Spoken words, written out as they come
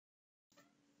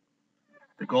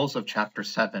The goals of Chapter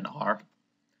 7 are: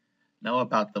 know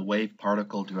about the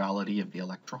wave-particle duality of the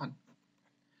electron,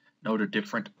 know the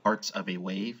different parts of a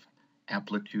wave,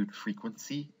 amplitude,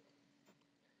 frequency,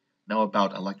 know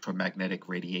about electromagnetic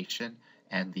radiation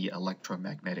and the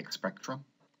electromagnetic spectrum,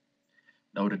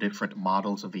 know the different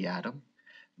models of the atom,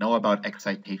 know about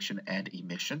excitation and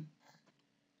emission,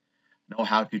 know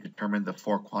how to determine the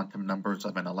 4 quantum numbers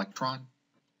of an electron,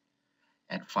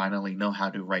 and finally know how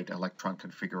to write electron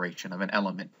configuration of an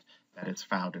element that is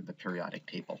found in the periodic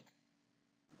table.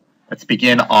 Let's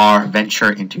begin our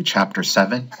venture into Chapter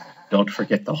 7. Don't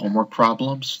forget the homework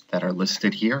problems that are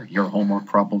listed here. Your homework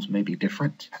problems may be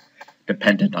different,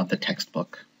 dependent on the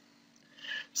textbook.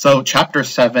 So Chapter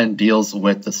 7 deals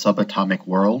with the subatomic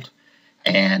world,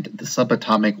 and the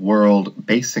subatomic world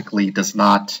basically does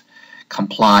not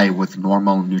comply with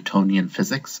normal Newtonian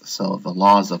physics, so the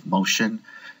laws of motion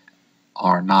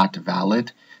are not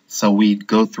valid. So we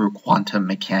go through quantum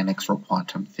mechanics or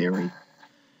quantum theory.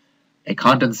 A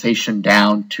condensation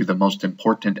down to the most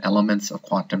important elements of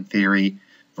quantum theory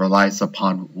relies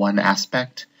upon one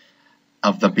aspect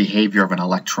of the behavior of an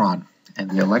electron,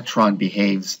 and the electron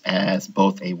behaves as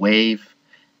both a wave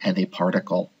and a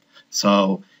particle.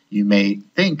 So you may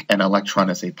think an electron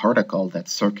is a particle that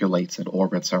circulates and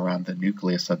orbits around the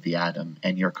nucleus of the atom,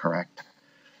 and you're correct.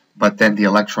 But then the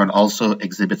electron also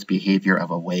exhibits behavior of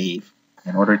a wave.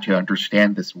 In order to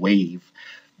understand this wave,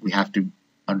 we have to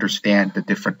understand the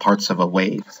different parts of a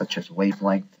wave, such as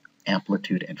wavelength,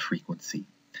 amplitude, and frequency.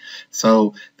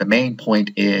 So the main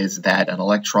point is that an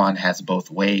electron has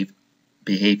both wave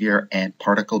behavior and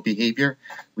particle behavior.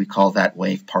 We call that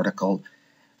wave-particle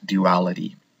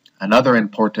duality. Another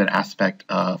important aspect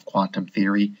of quantum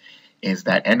theory is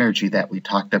that energy that we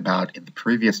talked about in the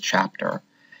previous chapter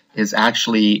is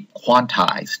actually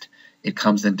quantized. It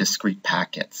comes in discrete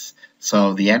packets.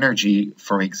 So the energy,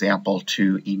 for example,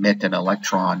 to emit an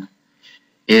electron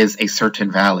is a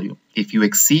certain value. If you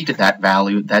exceed that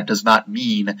value, that does not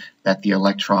mean that the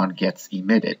electron gets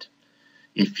emitted.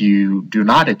 If you do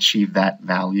not achieve that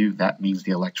value, that means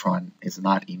the electron is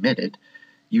not emitted.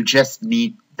 You just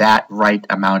need that right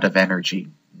amount of energy,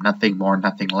 nothing more,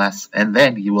 nothing less, and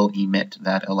then you will emit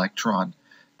that electron.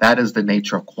 That is the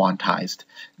nature of quantized.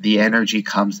 The energy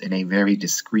comes in a very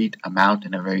discrete amount,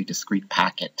 in a very discrete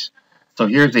packet. So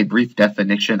here's a brief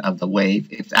definition of the wave.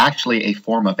 It's actually a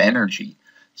form of energy.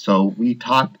 So we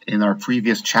talked in our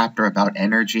previous chapter about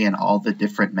energy and all the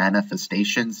different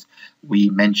manifestations.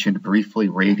 We mentioned briefly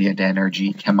radiant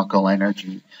energy, chemical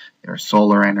energy, there's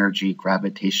solar energy,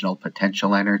 gravitational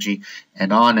potential energy,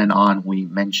 and on we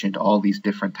mentioned all these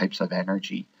different types of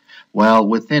energy. Well,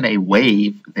 within a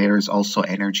wave, there's also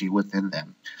energy within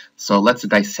them. So let's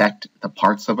dissect the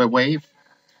parts of a wave.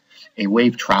 A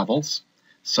wave travels.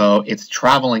 So its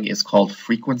traveling is called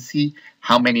frequency,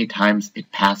 how many times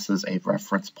it passes a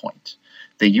reference point.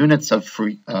 The units of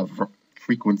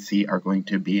frequency are going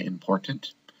to be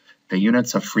important. The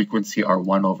units of frequency are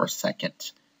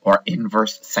 1/2 or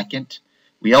inverse second.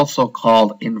 We also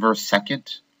call inverse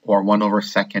second or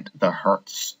 1/2 the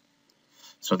hertz.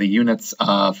 So the units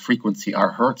of frequency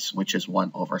are hertz, which is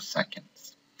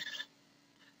 1/2.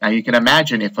 Now you can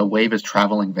imagine if a wave is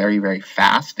traveling very, very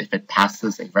fast, if it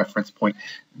passes a reference point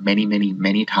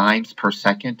many times per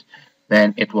second,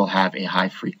 then it will have a high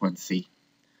frequency.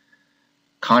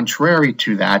 Contrary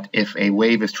to that, if a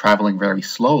wave is traveling very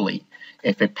slowly,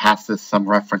 if it passes some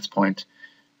reference point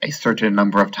a certain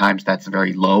number of times that's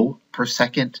very low per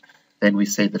second, then we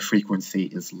say the frequency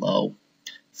is low.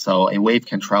 So a wave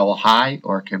can travel high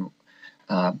or a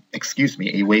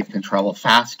wave can travel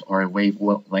fast or a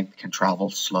wavelength can travel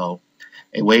slow.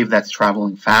 A wave that's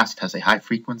traveling fast has a high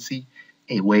frequency.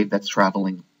 A wave that's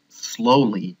traveling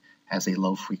slowly has a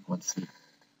low frequency.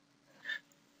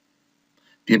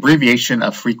 The abbreviation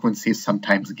of frequency is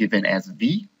sometimes given as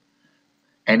V,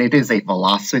 and it is a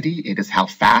velocity. It is how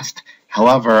fast.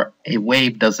 However, a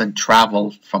wave doesn't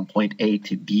travel from point A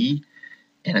to B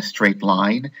in a straight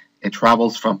line. It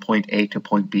travels from point A to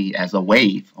point B as a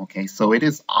wave, okay? So it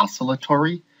is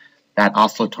oscillatory. That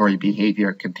oscillatory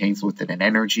behavior contains with it an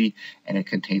energy, and it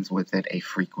contains with it a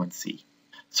frequency.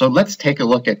 So let's take a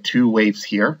look at two waves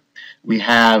here. We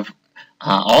have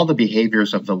all the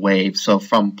behaviors of the wave. So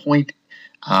from point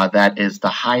that is the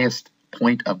highest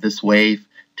point of this wave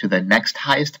to the next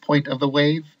highest point of the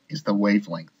wave is the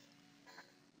wavelength,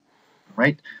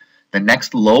 right? The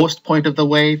next lowest point of the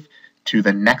wave to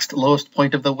the next lowest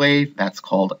point of the wave, that's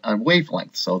called a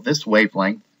wavelength. So this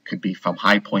wavelength could be from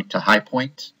high point to high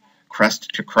point, crest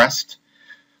to crest,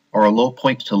 or a low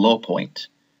point to low point,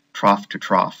 trough to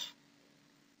trough.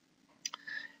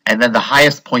 And then the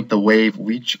highest point the wave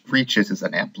reaches is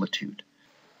an amplitude.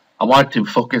 I want to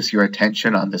focus your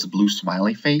attention on this blue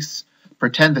smiley face.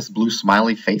 Pretend this blue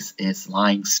smiley face is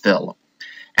lying still,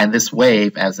 and this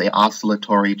wave, as an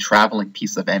oscillatory traveling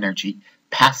piece of energy,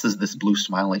 passes this blue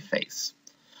smiley face.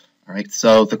 All right,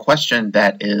 so the question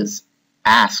that is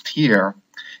asked here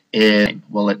is,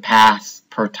 will it pass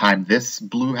per time this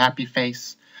blue happy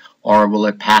face, or will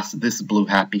it pass this blue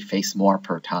happy face more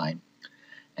per time?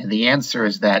 And the answer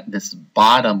is that this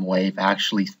bottom wave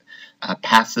actually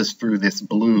passes through this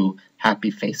blue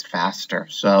happy face faster.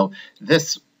 So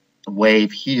this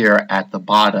wave here at the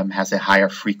bottom has a higher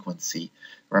frequency.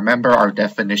 Remember our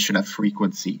definition of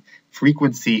frequency.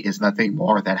 Frequency is nothing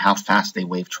more than how fast a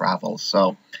wave travels.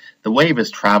 So the wave is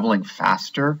traveling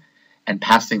faster and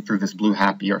passing through this blue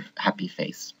happy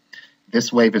face.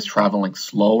 This wave is traveling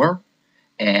slower,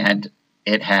 and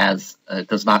it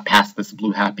does not pass this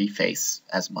blue happy face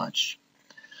as much.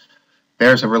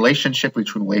 There's a relationship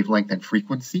between wavelength and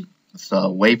frequency.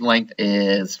 So wavelength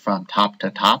is from top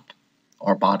to top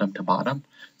or bottom to bottom.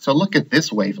 So look at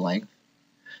this wavelength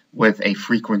with a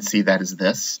frequency that is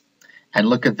this, and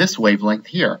look at this wavelength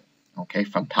here, okay,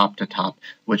 from top to top,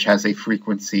 which has a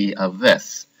frequency of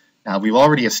this. Now we've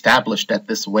already established that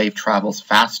this wave travels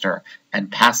faster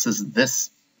and passes this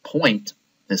point,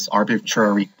 this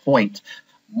arbitrary point,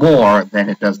 more than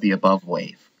it does the above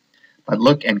wave. But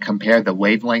look and compare the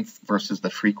wavelength versus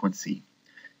the frequency,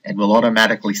 and we'll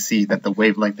automatically see that the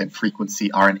wavelength and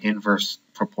frequency are an inverse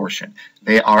proportion.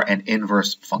 They are an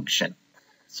inverse function.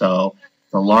 So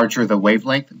the larger the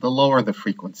wavelength, the lower the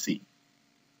frequency.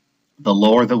 The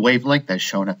lower the wavelength, as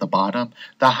shown at the bottom,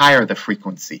 the higher the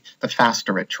frequency, the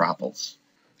faster it travels.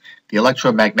 The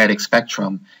electromagnetic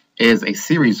spectrum is a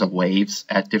series of waves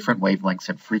at different wavelengths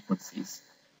and frequencies.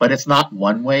 But it's not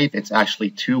one wave, it's actually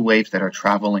two waves that are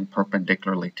traveling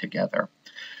perpendicularly together.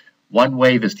 One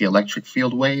wave is the electric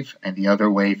field wave, and the other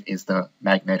wave is the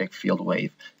magnetic field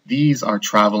wave. These are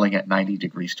traveling at 90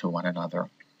 degrees to one another.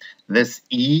 This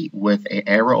E with an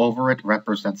arrow over it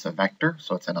represents a vector,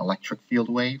 so it's an electric field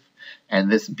wave.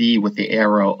 And this B with the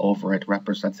arrow over it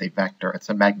represents a vector. It's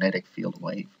a magnetic field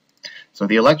wave. So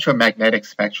the electromagnetic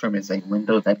spectrum is a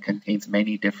window that contains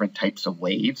many different types of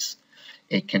waves.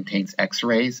 It contains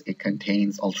X-rays, it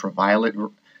contains ultraviolet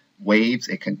waves,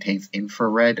 it contains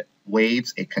infrared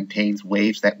waves, it contains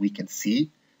waves that we can see,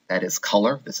 that is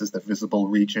color. This is the visible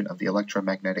region of the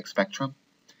electromagnetic spectrum.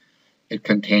 It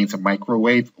contains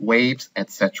microwave waves,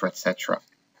 etc., etc.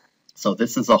 So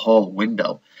this is a whole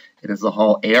window. It is a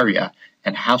whole area,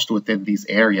 and housed within these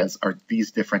areas are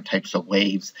these different types of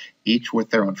waves, each with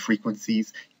their own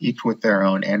frequencies, each with their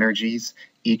own energies,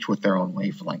 each with their own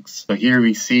wavelengths. So here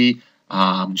we see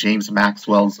James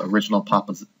Maxwell's original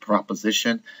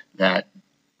proposition that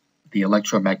the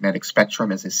electromagnetic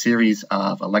spectrum is a series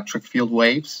of electric field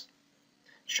waves,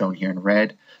 shown here in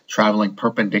red. Traveling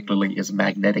perpendicularly is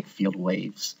magnetic field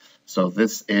waves. So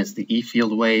this is the E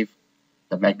field wave.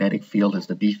 The magnetic field is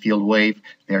the B field wave.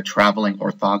 They're traveling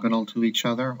orthogonal to each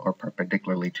other or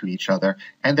perpendicularly to each other,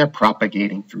 and they're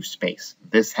propagating through space.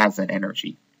 This has an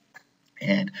energy.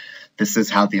 And this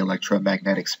is how the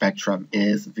electromagnetic spectrum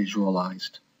is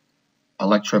visualized.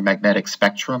 Electromagnetic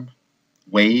spectrum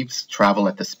waves travel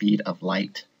at the speed of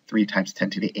light, 3 ×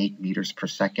 10⁸ meters per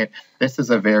second. This is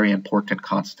a very important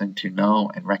constant to know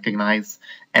and recognize,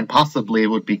 and possibly it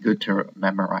would be good to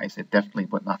memorize. It definitely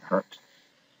would not hurt.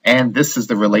 And this is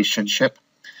the relationship.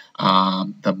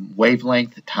 The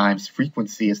wavelength times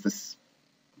frequency is this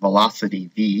velocity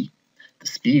v, the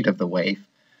speed of the wave.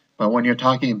 But when you're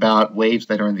talking about waves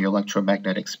that are in the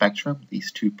electromagnetic spectrum,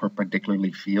 these two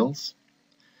perpendicularly fields,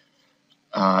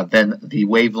 then the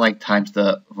wavelength times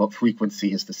the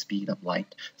frequency is the speed of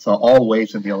light. So all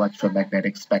waves in the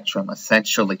electromagnetic spectrum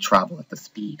essentially travel at the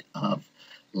speed of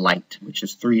light, which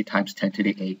is 3 ×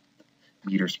 10⁸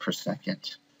 meters per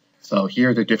second. So here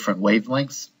are the different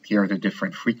wavelengths, here are the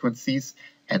different frequencies,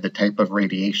 and the type of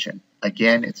radiation.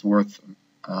 Again, it's worth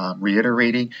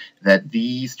reiterating that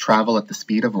these travel at the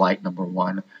speed of light, number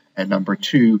one, and number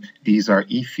two, these are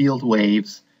E field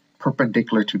waves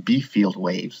perpendicular to B field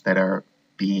waves that are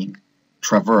being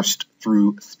traversed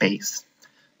through space.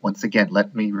 Once again,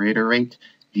 let me reiterate,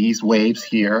 these waves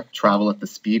here travel at the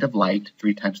speed of light,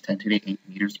 3 × 10⁸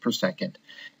 meters per second,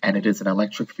 and it is an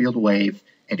electric field wave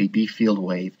and a B field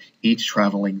wave, each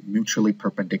traveling mutually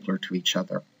perpendicular to each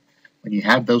other. When you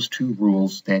have those two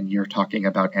rules, then you're talking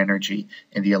about energy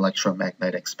in the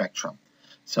electromagnetic spectrum.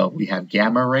 So we have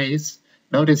gamma rays.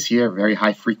 Notice here, very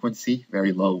high frequency,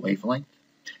 very low wavelength.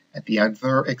 At the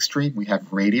other extreme, we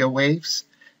have radio waves,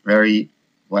 very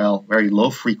low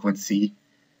frequency,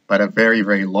 but a very,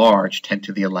 very large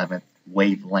 10⁻11th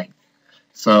wavelength.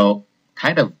 So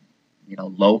kind of,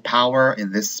 low power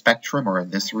in this spectrum or in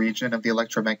this region of the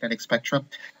electromagnetic spectrum,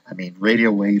 I mean,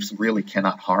 radio waves really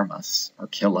cannot harm us or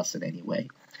kill us in any way.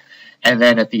 And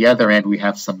then at the other end, we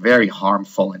have some very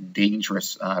harmful and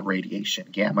dangerous radiation,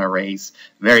 gamma rays,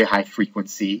 very high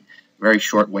frequency, very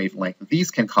short wavelength.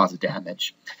 These can cause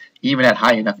damage. Even at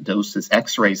high enough doses,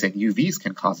 X-rays and UVs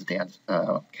can cause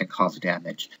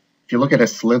damage. If you look at a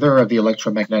slither of the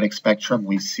electromagnetic spectrum,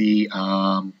 we see,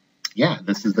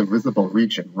 this is the visible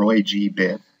region, Roy G.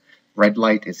 Biv. Red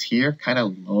light is here, kind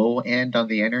of low end on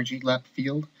the energy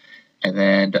field. And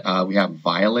then we have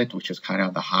violet, which is kind of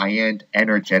on the high end,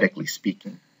 energetically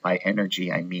speaking. By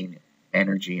energy, I mean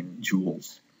energy in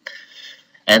joules.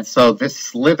 And so this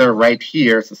slither right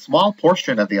here is a small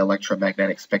portion of the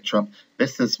electromagnetic spectrum.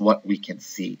 This is what we can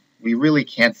see. We really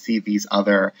can't see these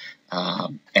other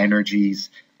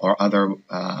energies or other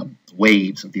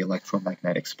waves of the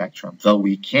electromagnetic spectrum, though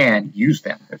we can use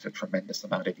them. There's a tremendous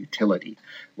amount of utility,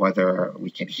 whether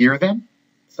we can hear them,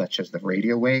 such as the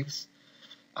radio waves.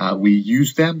 We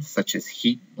use them, such as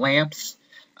heat lamps,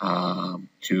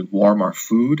 to warm our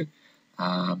food.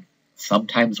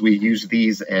 Sometimes we use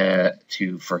these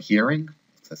for hearing,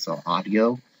 so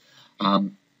audio.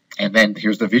 And then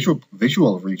here's the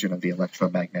visual region of the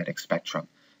electromagnetic spectrum.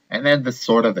 And then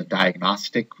the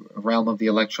diagnostic realm of the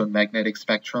electromagnetic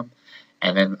spectrum.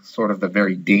 And then sort of the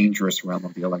very dangerous realm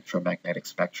of the electromagnetic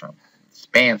spectrum. It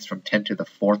spans from 10 to the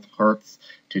 4th hertz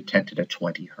to 10 to the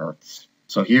 20 hertz.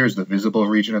 So here's the visible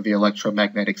region of the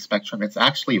electromagnetic spectrum. It's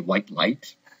actually white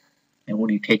light. And when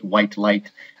you take white light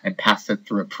and pass it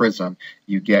through a prism,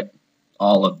 you get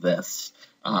all of this,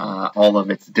 all of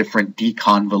its different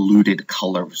deconvoluted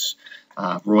colors.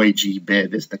 Roy G.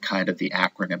 Biv is the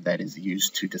acronym that is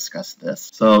used to discuss this.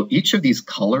 So each of these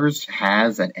colors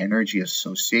has an energy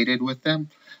associated with them.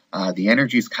 The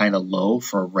energy is kind of low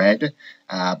for red,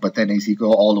 but then as you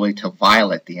go all the way to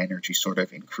violet, the energy sort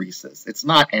of increases. It's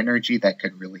not energy that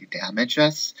could really damage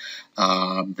us.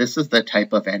 This is the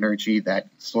type of energy that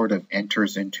sort of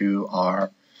enters into our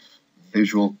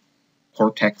visual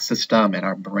cortex system and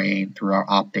our brain through our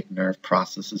optic nerve,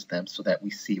 processes them so that we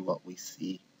see what we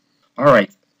see. All right,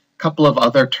 a couple of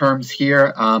other terms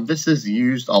here. This is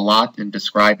used a lot in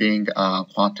describing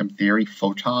quantum theory,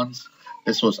 photons.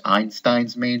 This was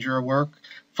Einstein's major work.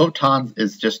 Photons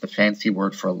is just a fancy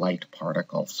word for light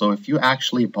particle. So if you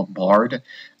actually bombard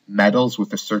metals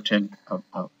with a certain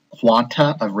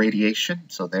quanta of radiation,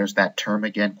 so there's that term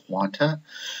again, quanta.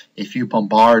 If you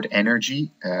bombard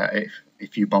energy,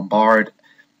 if you bombard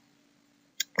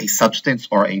a substance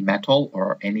or a metal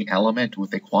or any element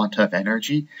with a quanta of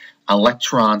energy,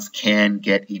 electrons can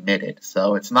get emitted.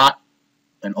 So it's not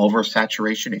an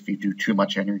oversaturation. If you do too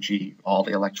much energy, all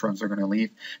the electrons are going to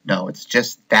leave. No, it's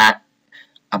just that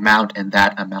amount and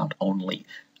that amount only.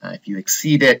 If you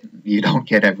exceed it, you don't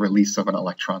get a release of an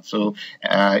electron. So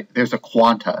there's a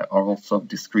quanta, or also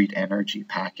discrete energy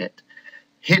packet.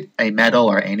 Hit a metal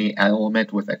or any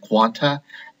element with a quanta,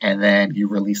 and then you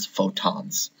release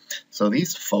photons. So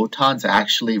these photons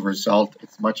actually result,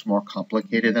 it's much more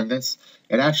complicated than this.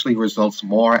 It actually results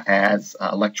more as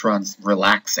electrons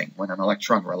relaxing. When an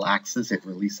electron relaxes, it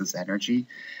releases energy,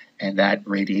 and that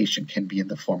radiation can be in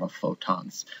the form of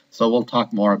photons. So we'll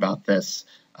talk more about this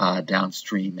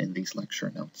downstream in these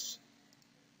lecture notes.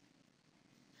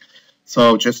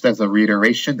 So just as a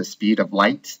reiteration, the speed of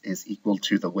light is equal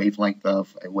to the wavelength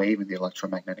of a wave in the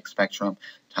electromagnetic spectrum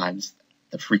times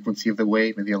the frequency of the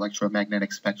wave in the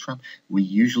electromagnetic spectrum. We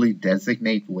usually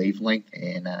designate wavelength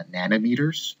in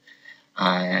nanometers,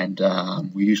 and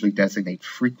we usually designate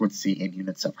frequency in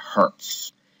units of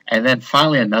hertz. And then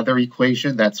finally, another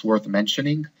equation that's worth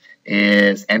mentioning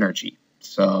is energy.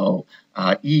 So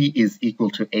E is equal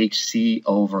to hc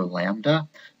over lambda.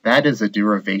 That is a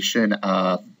derivation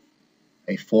of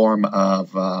a form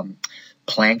of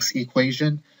Planck's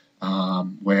equation,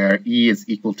 where E is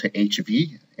equal to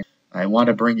hv. I want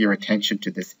to bring your attention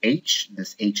to this h.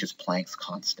 This h is Planck's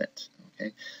constant.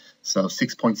 Okay, so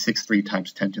 6.63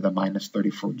 times 10 to the minus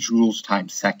 34 joules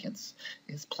times seconds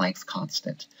is Planck's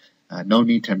constant. No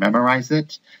need to memorize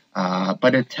it,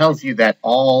 but it tells you that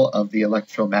all of the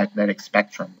electromagnetic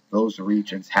spectrum, those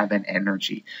regions, have an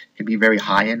energy. It can be very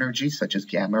high energy, such as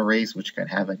gamma rays, which can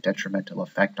have a detrimental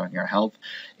effect on your health.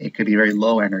 It could be very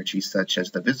low energy, such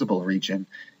as the visible region,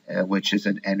 which is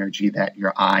an energy that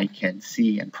your eye can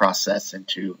see and process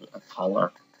into a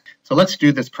color. So let's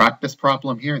do this practice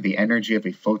problem here. The energy of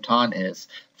a photon is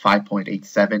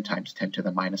 5.87 times 10 to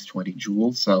the minus 20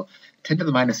 joules. So 10 to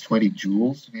the minus 20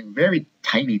 joules, I mean, very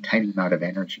tiny amount of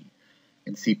energy.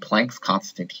 You can see Planck's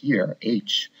constant here,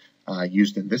 h,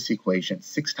 used in this equation,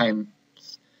 6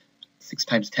 6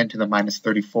 times 10 to the minus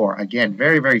 34. Again,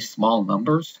 very, very small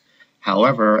numbers.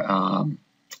 However,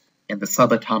 in the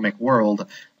subatomic world,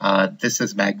 this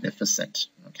is magnificent,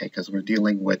 okay, because we're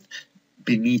dealing with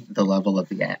beneath the level of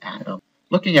the atom.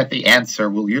 Looking at the answer,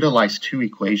 we'll utilize two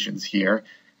equations here.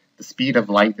 The speed of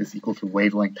light is equal to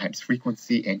wavelength times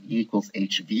frequency, and E equals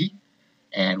hv.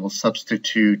 And we'll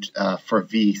substitute for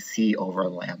v, c over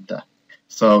lambda.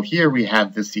 So here we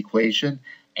have this equation,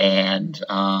 and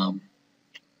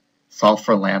solve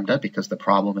for lambda because the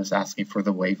problem is asking for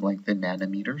the wavelength in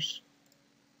nanometers.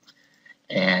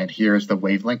 And here's the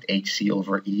wavelength, hc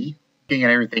over E. Looking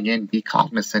at everything in, be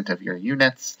cognizant of your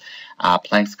units.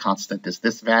 Planck's constant is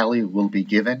this value, will be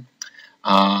given.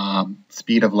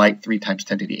 Speed of light 3 times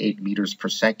 10 to the 8 meters per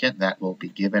second, that will be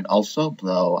given also,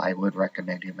 though I would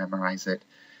recommend you memorize it.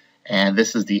 And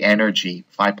this is the energy,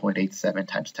 5.87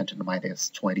 times 10 to the minus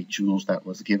 20 joules that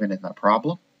was given in the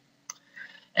problem.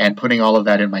 And putting all of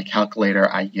that in my calculator,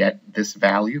 I get this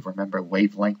value. Remember,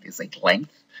 wavelength is a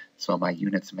length, so my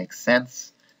units make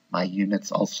sense. My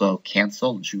units also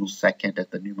cancel. Joule second at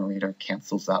the numerator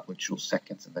cancels out with joule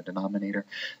seconds in the denominator.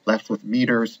 Left with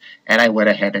meters, and I went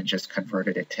ahead and just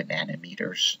converted it to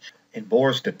nanometers. In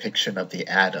Bohr's depiction of the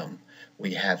atom,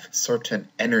 we have certain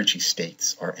energy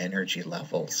states or energy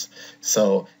levels.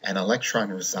 So an electron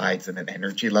resides in an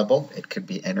energy level. It could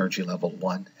be energy level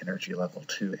 1, energy level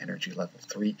 2, energy level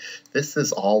 3. This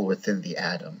is all within the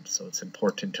atom. So it's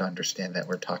important to understand that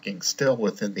we're talking still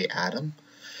within the atom,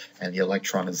 and the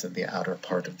electron is in the outer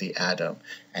part of the atom,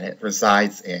 and it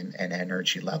resides in an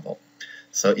energy level.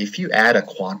 So if you add a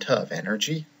quanta of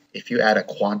energy,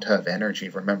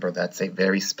 remember that's a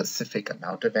very specific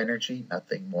amount of energy,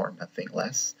 nothing more, nothing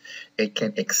less. It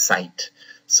can excite.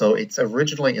 So it's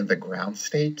originally in the ground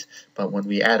state, but when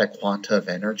we add a quanta of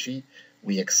energy,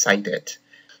 we excite it.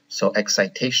 So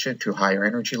excitation to higher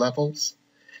energy levels,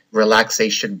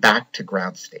 relaxation back to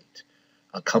ground state.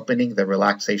 Accompanying the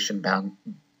relaxation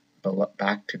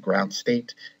back to ground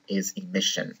state is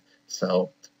emission.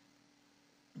 So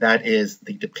that is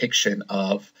the depiction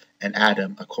of an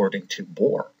atom according to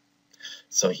Bohr.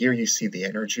 So here you see the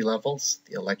energy levels.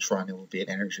 The electron will be an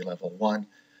energy level 1.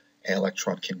 An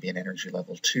electron can be an energy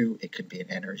level 2. It could be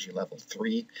an energy level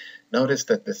 3. Notice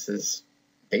that this is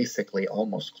basically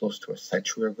almost close to a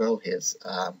century ago,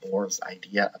 Bohr's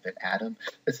idea of an atom.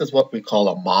 This is what we call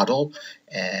a model,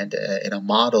 and in a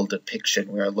model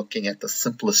depiction, we are looking at the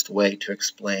simplest way to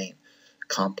explain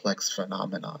complex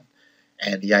phenomenon.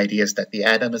 And the idea is that the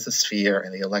atom is a sphere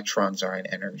and the electrons are in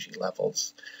energy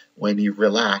levels. When you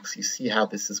relax, you see how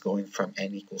this is going from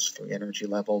n equals 3 energy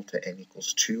level to n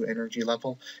equals 2 energy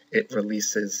level. It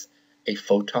releases a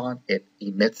photon, it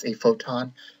emits a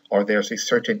photon, or there's a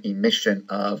certain emission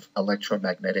of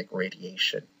electromagnetic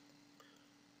radiation.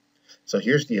 So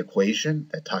here's the equation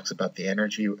that talks about the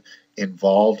energy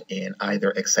involved in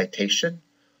either excitation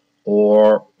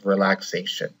or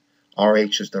relaxation.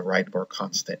 RH is the Rydberg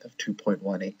constant of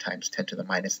 2.18 times 10 to the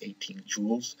minus 18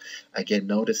 joules. Again,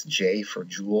 notice J for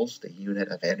joules, the unit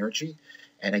of energy.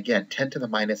 And again, 10 to the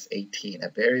minus 18, a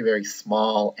very, very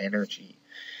small energy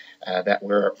that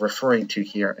we're referring to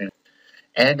here. And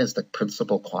N is the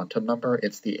principal quantum number.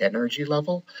 It's the energy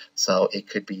level. So it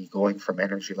could be going from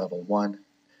energy level 1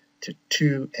 to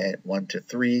 2 and 1 to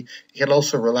 3. It can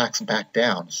also relax back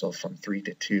down, so from 3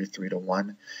 to 2, 3 to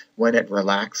 1. When it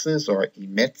relaxes or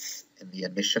emits in the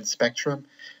emission spectrum,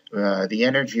 the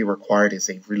energy required is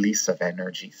a release of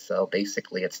energy. So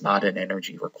basically it's not an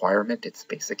energy requirement, it's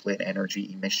basically an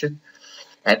energy emission.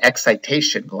 And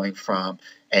excitation going from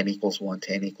n equals 1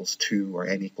 to n equals 2, or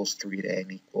n equals 3 to n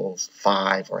equals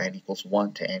 5, or n equals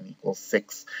 1 to n equals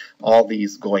 6. All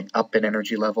these going up in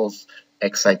energy levels.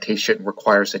 Excitation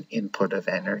requires an input of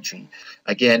energy.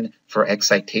 Again, for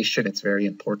excitation, it's very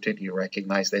important you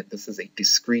recognize that this is a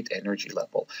discrete energy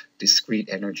level. Discrete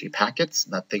energy packets,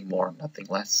 nothing more, nothing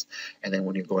less. And then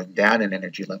when you're going down in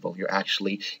energy level, you're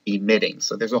actually emitting.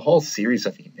 So there's a whole series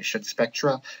of emission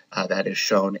spectra that is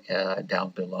shown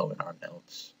down below in our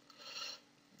notes.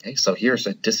 Okay, so here's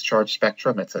a discharge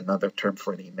spectrum. It's another term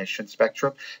for an emission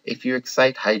spectrum. If you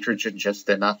excite hydrogen just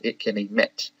enough, it can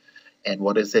emit. And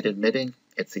what is it emitting?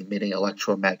 It's emitting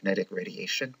electromagnetic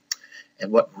radiation.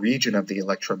 And what region of the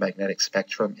electromagnetic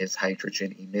spectrum is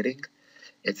hydrogen emitting?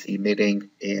 It's emitting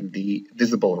in the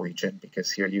visible region,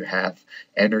 because here you have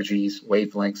energies,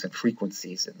 wavelengths, and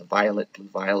frequencies in the violet,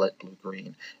 blue,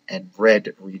 green, and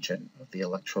red region of the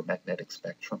electromagnetic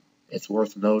spectrum. It's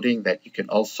worth noting that you can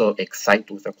also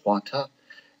excite with a quanta,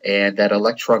 and that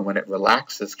electron, when it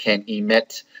relaxes, can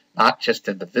emit not just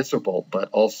in the visible, but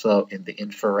also in the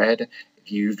infrared,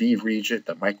 UV region,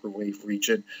 the microwave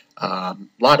region. A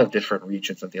lot of different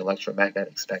regions of the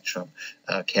electromagnetic spectrum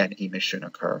can emission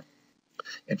occur.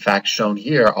 In fact, shown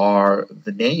here are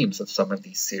the names of some of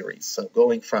these series. So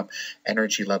going from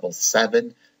energy level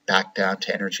 7 back down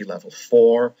to energy level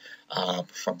 4,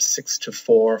 from 6 to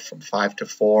 4, from 5 to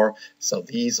 4. So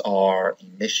these are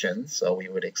emissions, so we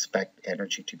would expect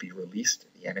energy to be released,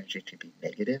 the energy to be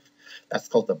negative. That's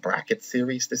called the bracket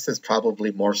series. This is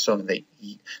probably more so in the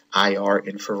IR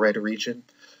infrared region.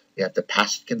 We have the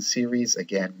Pashkin series,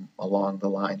 again, along the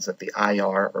lines of the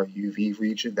IR or UV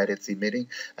region that it's emitting.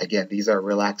 Again, these are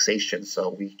relaxations, so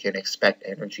we can expect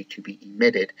energy to be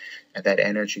emitted and that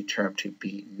energy term to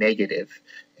be negative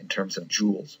in terms of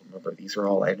joules. Remember, these are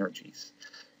all energies.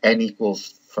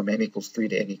 From n equals 3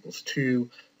 to n equals 2.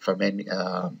 From n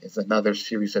is another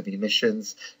series of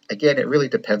emissions. Again, it really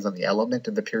depends on the element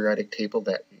in the periodic table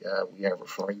that we are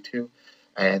referring to.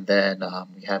 And then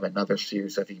we have another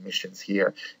series of emissions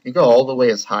here. You go all the way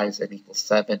as high as n equals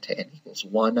 7 to n equals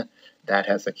 1. That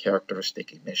has a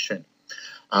characteristic emission.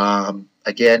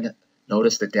 Again,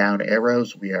 notice the down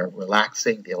arrows. We are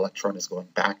relaxing. The electron is going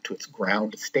back to its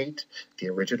ground state, the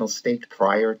original state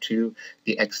prior to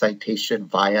the excitation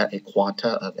via a quanta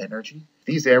of energy.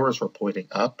 These arrows were pointing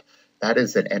up. That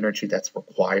is an energy that's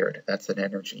required. That's an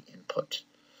energy input.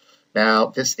 Now,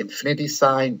 this infinity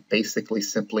sign basically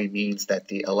simply means that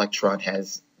the electron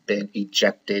has been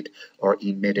ejected or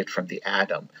emitted from the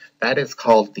atom. That is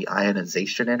called the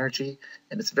ionization energy,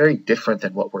 and it's very different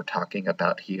than what we're talking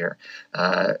about here.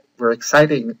 We're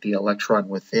exciting the electron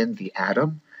within the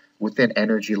atom, within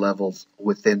energy levels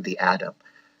within the atom.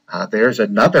 There's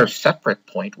another separate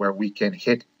point where we can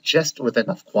hit just with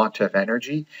enough quanta of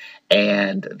energy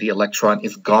and the electron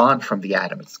is gone from the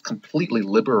atom. It's completely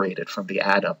liberated from the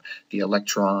atom. The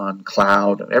electron,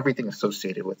 cloud, everything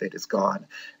associated with it is gone. And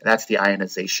that's the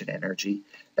ionization energy.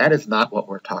 That is not what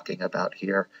we're talking about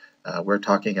here. We're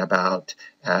talking about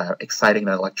exciting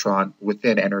an electron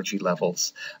within energy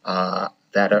levels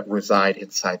that reside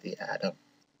inside the atom.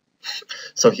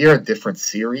 So here are different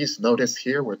series. Notice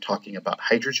here we're talking about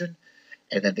hydrogen,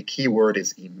 and then the key word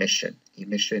is emission,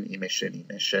 emission, emission,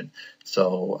 emission.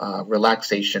 So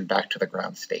relaxation back to the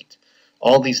ground state.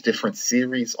 All these different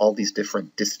series, all these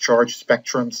different discharge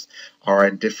spectrums are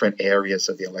in different areas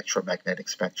of the electromagnetic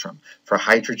spectrum. For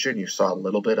hydrogen, you saw a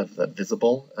little bit of the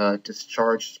visible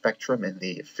discharge spectrum in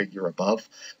the figure above,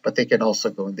 but they can also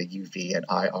go in the UV and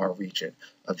IR region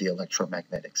of the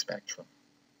electromagnetic spectrum.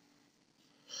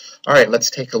 All right, let's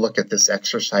take a look at this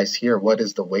exercise here. What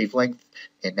is the wavelength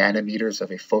in nanometers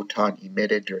of a photon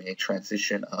emitted during a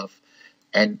transition of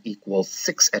n equals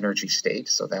 6 energy state?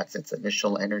 So that's its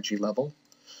initial energy level.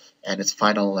 And its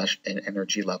final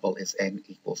energy level is n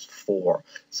equals 4.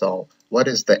 So what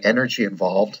is the energy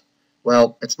involved?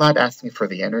 Well, it's not asking for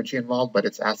the energy involved, but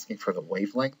it's asking for the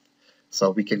wavelength. So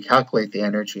we can calculate the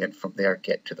energy and from there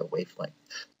get to the wavelength.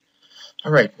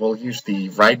 All right, we'll use the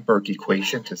Rydberg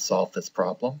equation to solve this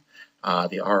problem.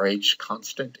 The RH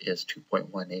constant is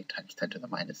 2.18 times 10 to the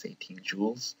minus 18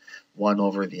 joules, 1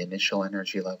 over the initial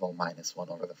energy level minus 1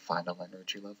 over the final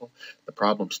energy level. The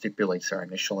problem stipulates our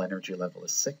initial energy level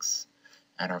is 6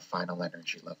 and our final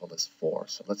energy level is 4.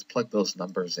 So let's plug those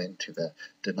numbers into the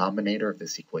denominator of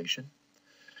this equation.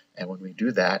 And when we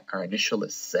do that, our initial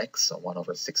is 6, so 1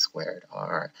 over 6 squared.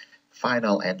 Our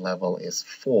final n level is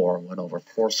 4, 1 over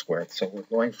 4 squared. So we're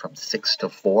going from 6 to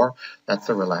 4. That's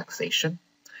a relaxation.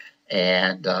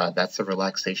 And that's a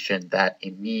relaxation that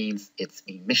it means it's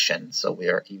emission. So we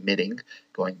are emitting,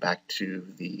 going back to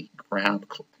the ground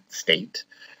state.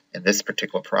 In this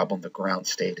particular problem, the ground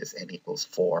state is n equals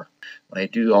 4. When I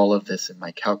do all of this in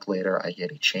my calculator, I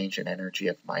get a change in energy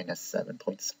of minus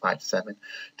 7.57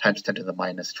 times 10 to the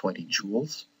minus 20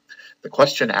 joules. The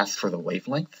question asks for the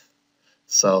wavelength.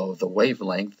 So the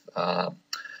wavelength,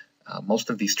 most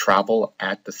of these travel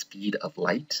at the speed of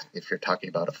light, if you're talking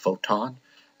about a photon.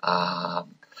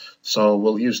 So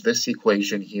we'll use this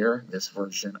equation here, this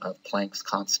version of Planck's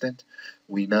constant.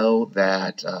 We know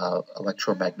that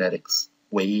electromagnetic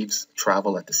waves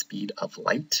travel at the speed of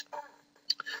light.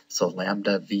 So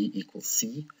lambda v equals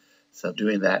c. So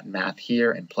doing that math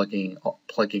here and plugging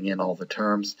in all the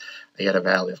terms, I get a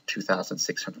value of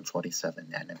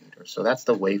 2,627 nanometers. So that's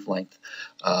the wavelength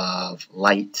of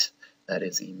light that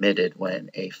is emitted when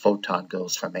a photon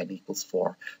goes from n equals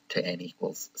 4 to n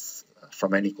equals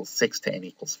from n equals 6 to n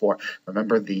equals 4.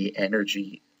 Remember, the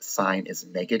energy sign is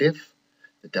negative.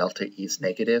 The delta E is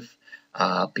negative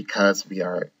because we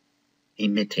are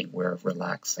emitting, we're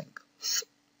relaxing.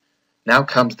 Now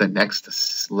comes the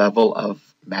next level of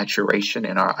maturation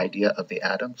in our idea of the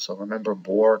atom. So remember,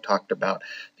 Bohr talked about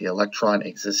the electron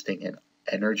existing in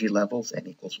energy levels, n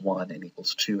equals 1, n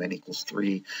equals 2, n equals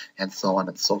 3, and so on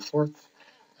and so forth.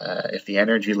 If the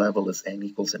energy level is n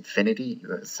equals infinity,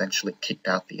 you essentially kicked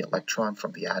out the electron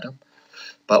from the atom.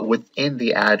 But within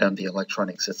the atom, the electron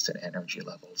exists at energy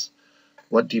levels.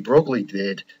 What de Broglie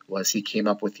did was he came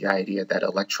up with the idea that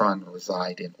electrons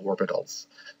reside in orbitals.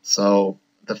 So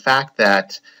the fact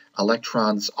that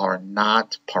electrons are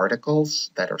not particles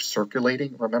that are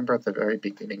circulating. Remember at the very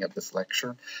beginning of this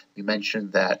lecture, we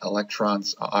mentioned that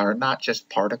electrons are not just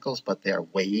particles, but they are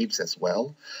waves as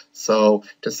well. So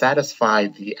to satisfy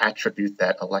the attribute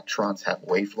that electrons have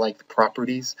wave-like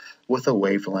properties with a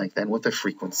wavelength and with a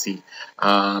frequency,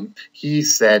 he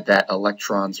said that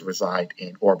electrons reside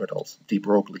in orbitals. De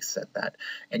Broglie said that.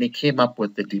 And he came up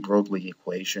with the de Broglie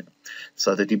equation.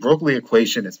 So the de Broglie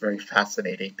equation is very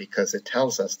fascinating because it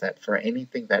tells us that for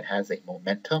anything that has a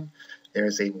momentum, there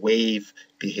is a wave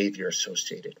behavior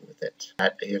associated with it.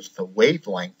 That if the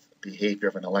wavelength behavior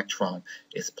of an electron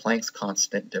is Planck's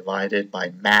constant divided by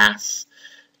mass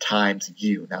times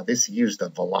u. Now this u is the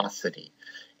velocity.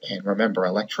 And remember,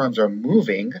 electrons are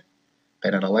moving,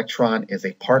 but an electron is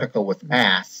a particle with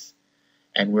mass,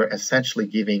 and we're essentially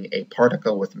giving a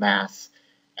particle with mass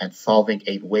and solving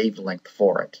a wavelength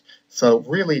for it. So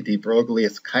really, de Broglie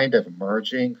is kind of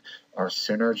merging or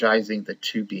synergizing the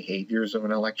two behaviors of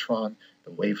an electron,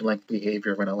 the wavelength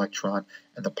behavior of an electron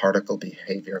and the particle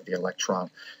behavior of the electron.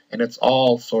 And it's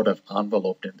all sort of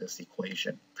enveloped in this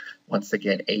equation. Once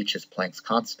again, h is Planck's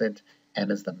constant, m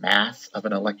is the mass of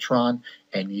an electron,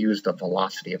 and u is the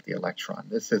velocity of the electron.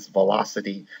 This is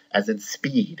velocity as in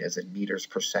speed, as in meters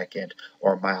per second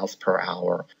or miles per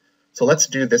hour. So let's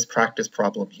do this practice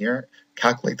problem here.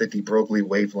 Calculate the de Broglie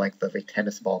wavelength of a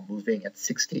tennis ball moving at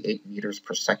 68 meters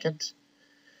per second.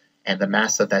 And the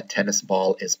mass of that tennis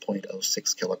ball is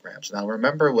 0.06 kilograms. Now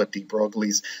remember what de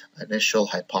Broglie's initial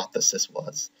hypothesis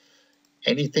was.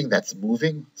 Anything that's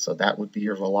moving, so that would be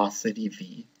your velocity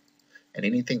v, and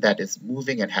anything that is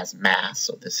moving and has mass,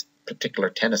 so this particular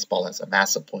tennis ball has a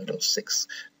mass of 0.06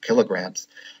 kilograms,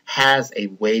 has a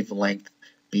wavelength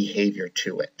behavior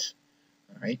to it.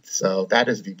 All right, so that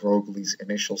is de Broglie's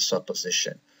initial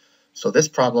supposition. So this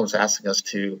problem is asking us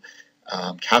to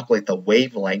calculate the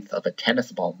wavelength of a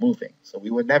tennis ball moving. So we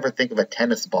would never think of a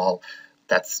tennis ball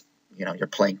that's, you're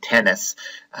playing tennis.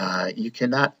 You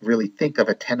cannot really think of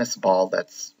a tennis ball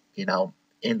that's,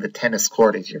 in the tennis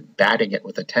court as you're batting it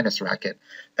with a tennis racket,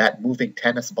 that moving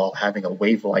tennis ball having a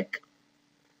wave-like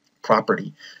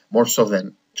property, more so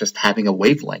than just having a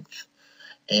wavelength.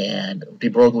 And de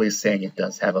Broglie is saying it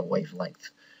does have a wavelength.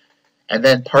 And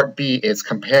then part B is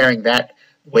comparing that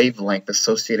wavelength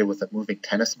associated with a moving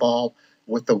tennis ball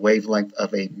with the wavelength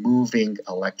of a moving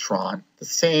electron, the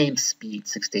same speed,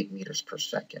 68 meters per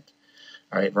second.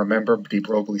 All right, remember de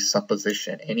Broglie's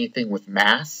supposition, anything with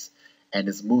mass and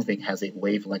is moving has a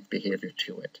wavelength behavior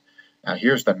to it. Now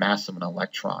here's the mass of an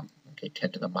electron, okay,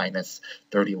 10 to the minus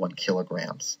 31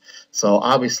 kilograms. So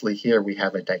obviously here we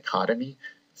have a dichotomy,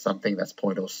 something that's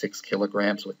 0.06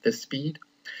 kilograms with this speed,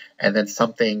 and then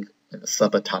something, a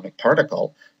subatomic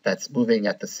particle, that's moving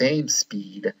at the same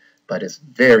speed, but is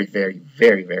very, very,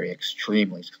 very, very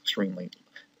extremely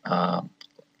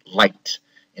light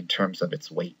in terms of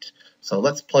its weight. So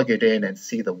let's plug it in and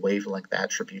see the wavelength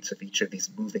attributes of each of these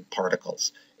moving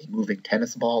particles, a moving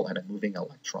tennis ball and a moving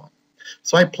electron.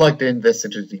 So I plugged in this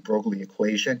into the de Broglie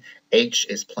equation. H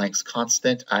is Planck's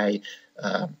constant. I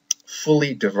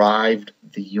fully derived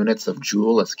the units of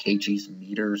joule as kgs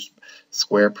meters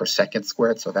squared per second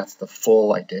squared, so that's the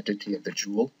full identity of the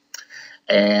joule.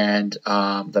 And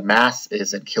the mass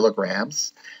is in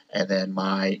kilograms, and then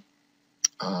my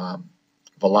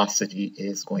velocity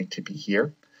is going to be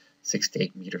here,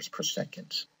 68 meters per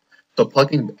second. So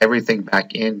plugging everything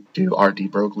back into our de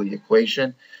Broglie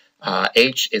equation,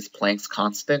 H is Planck's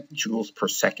constant, joules per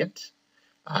second,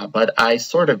 but I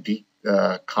sort of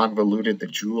convoluted the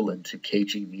joule into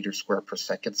kg meter square per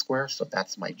second square, so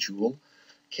that's my joule,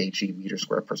 kg meter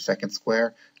square per second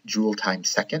square, joule times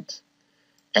second.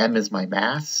 M is my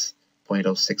mass,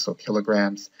 0.060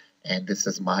 kilograms, and this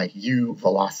is my u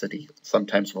velocity.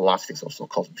 Sometimes velocity is also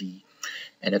called v,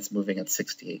 and it's moving at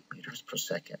 68 meters per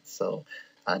second. So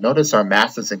notice our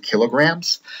mass is in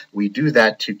kilograms. We do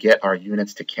that to get our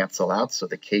units to cancel out, so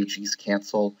the kgs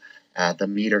cancel, the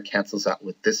meter cancels out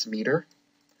with this meter,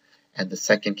 and the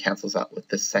second cancels out with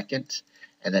this second,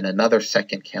 and then another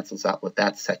second cancels out with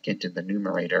that second in the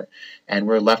numerator, and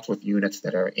we're left with units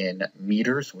that are in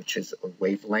meters, which is a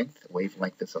wavelength.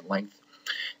 Wavelength is a length,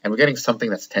 and we're getting something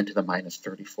that's 10 to the minus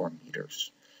 34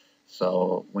 meters.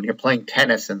 So when you're playing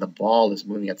tennis and the ball is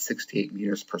moving at 68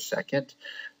 meters per second,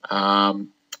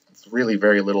 It's really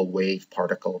very little wave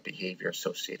particle behavior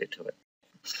associated to it.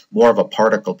 More of a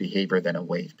particle behavior than a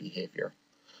wave behavior.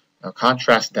 Now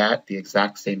contrast that, the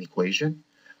exact same equation,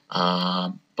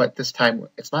 but this time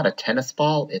it's not a tennis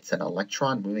ball, it's an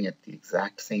electron moving at the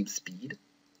exact same speed.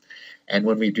 And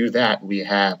when we do that, we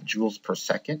have joules per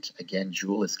second. Again,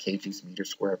 joule is kgs meter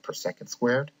squared per second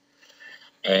squared.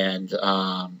 And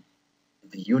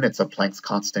the units of Planck's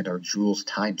constant are joules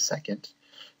times second.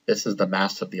 This is the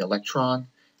mass of the electron,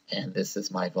 and this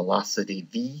is my velocity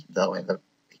v, though in the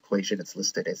equation it's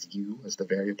listed as u as the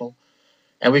variable.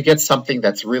 And we get something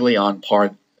that's really on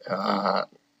par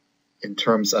in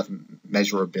terms of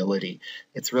measurability.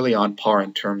 It's really on par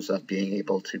in terms of being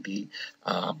able to be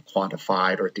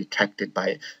quantified or detected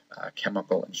by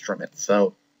chemical instruments.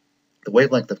 So the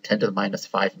wavelength of 10 to the minus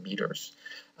 5 meters,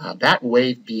 that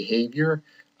wave behavior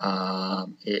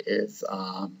is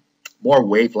more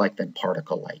wave-like than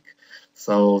particle-like.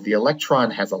 So the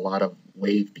electron has a lot of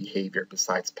wave behavior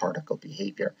besides particle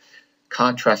behavior.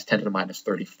 Contrast 10 to the minus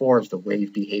 34 is the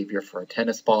wave behavior for a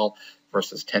tennis ball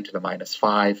versus 10 to the minus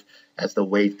 5 as the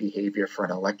wave behavior for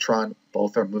an electron.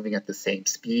 Both are moving at the same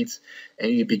speeds, and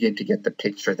you begin to get the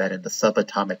picture that in the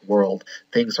subatomic world,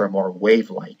 things are more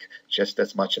wave-like just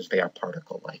as much as they are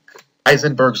particle-like.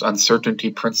 Heisenberg's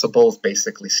uncertainty principle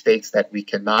basically states that we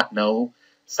cannot know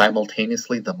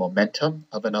simultaneously the momentum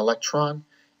of an electron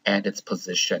and its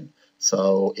position.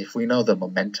 So if we know the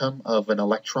momentum of an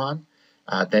electron,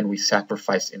 then we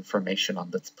sacrifice information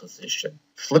on its position.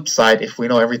 Flip side, if we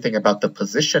know everything about the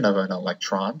position of an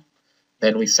electron,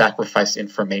 then we sacrifice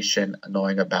information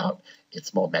knowing about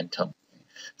its momentum.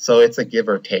 So it's a give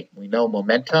or take. We know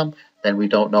momentum, then we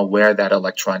don't know where that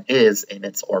electron is in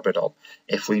its orbital.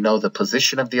 If we know the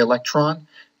position of the electron,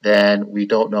 then we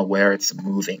don't know where it's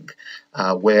moving,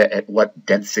 at what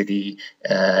density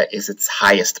is its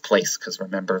highest place, because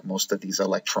remember, most of these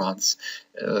electrons,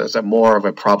 there's more of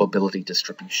a probability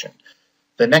distribution.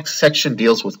 The next section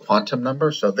deals with quantum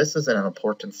numbers. So this is an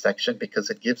important section because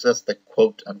it gives us the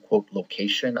quote-unquote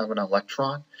location of an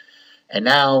electron. And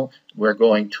now we're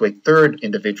going to a third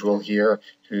individual here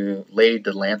who laid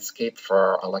the landscape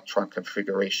for electron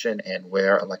configuration and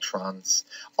where electrons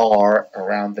are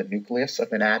around the nucleus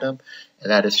of an atom,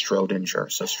 and that is Schrödinger.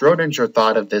 So Schrödinger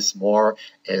thought of this more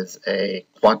as a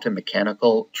quantum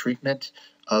mechanical treatment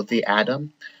of the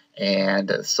atom,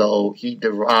 and so he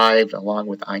derived, along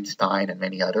with Einstein and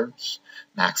many others,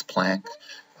 Max Planck,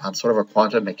 sort of a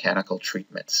quantum mechanical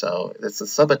treatment. So it's a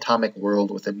subatomic world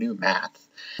with a new math.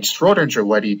 And Schrödinger,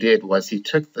 what he did was he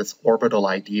took this orbital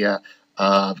idea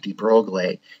of de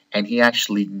Broglie and he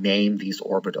actually named these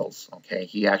orbitals. Okay,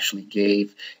 he actually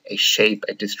gave a shape,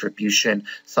 a distribution,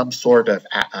 some sort of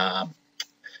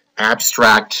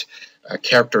abstract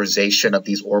characterization of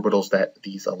these orbitals that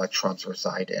these electrons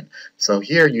reside in. So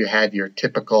here you have your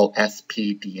typical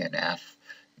SP, D, and F.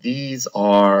 These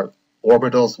are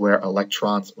orbitals where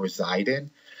electrons reside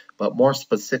in, but more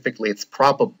specifically, it's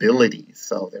probabilities.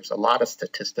 So there's a lot of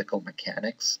statistical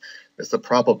mechanics. There's the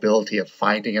probability of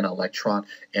finding an electron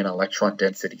in electron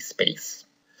density space.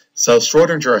 So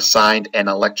Schrödinger assigned an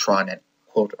electron an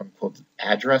quote-unquote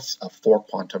address of 4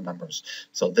 quantum numbers.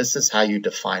 So this is how you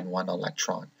define one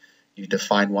electron. You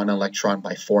define one electron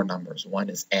by 4 numbers. One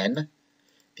is n,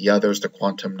 the other is the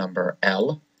quantum number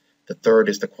L, the third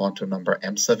is the quantum number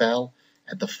m sub L,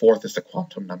 and the fourth is the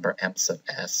quantum number m sub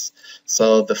s.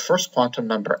 So the first quantum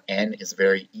number n is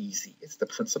very easy. It's the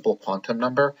principal quantum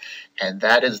number, and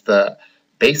that is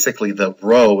basically the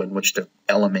row in which the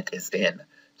element is in.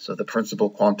 So the principal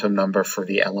quantum number for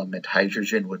the element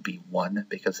hydrogen would be 1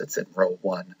 because it's in row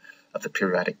 1 of the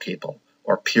periodic table,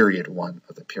 or period 1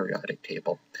 of the periodic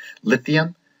table.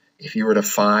 Lithium, if you were to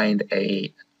find an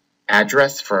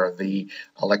address for the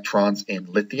electrons in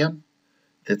lithium,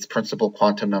 its principal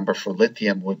quantum number for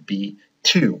lithium would be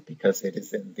 2 because it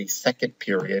is in the second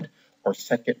period or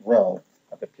second row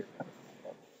of the periodic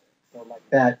table. So like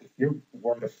that, if you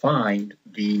were to find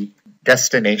the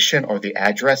destination or the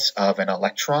address of an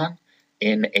electron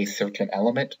in a certain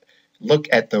element, look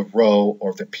at the row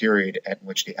or the period at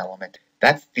which the element.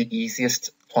 That's the easiest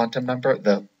quantum number.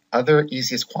 The other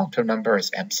easiest quantum number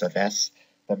is m sub s,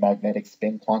 the magnetic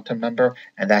spin quantum number,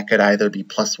 and that could either be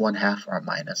plus 1/2 or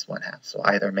minus 1/2. So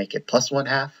either make it plus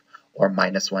 1/2 or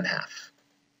minus 1/2.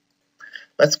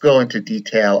 Let's go into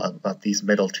detail about these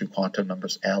middle 2 quantum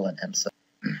numbers, L and m sub.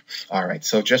 All right,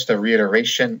 so just a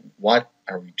reiteration, what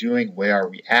are we doing? Where are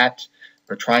we at?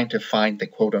 We're trying to find the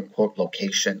quote-unquote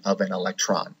location of an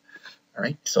electron. All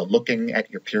right, so looking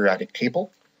at your periodic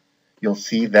table, you'll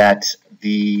see that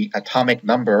the atomic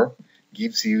number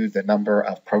gives you the number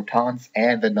of protons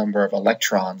and the number of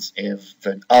electrons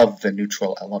of the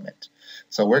neutral element.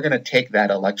 So we're going to take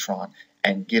that electron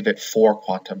and give it 4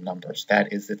 quantum numbers.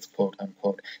 That is its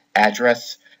quote-unquote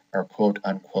address or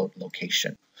quote-unquote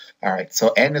location. All right, so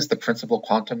n is the principal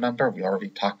quantum number. We already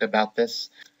talked about this.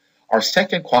 Our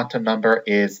second quantum number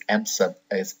is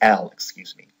L.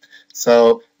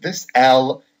 So this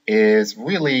L is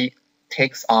really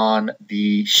takes on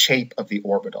the shape of the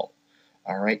orbital.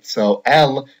 All right, so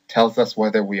L tells us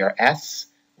whether we are S,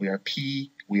 we are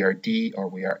P, we are D, or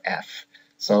we are F.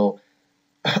 So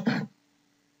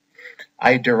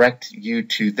I direct you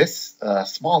to this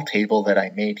small table that I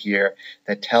made here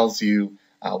that tells you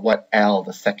what L,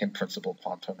 the second principal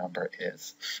quantum number,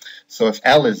 is. So if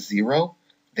L is 0,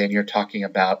 then you're talking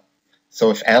about,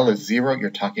 if L is 0, you're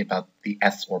talking about the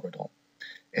S orbital.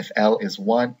 If L is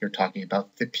 1, you're talking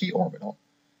about the P orbital.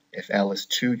 If L is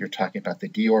 2, you're talking about the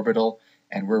D orbital.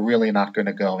 And we're really not going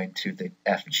to go into the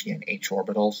F, G, and H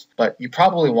orbitals. But you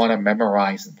probably want to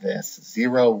memorize this.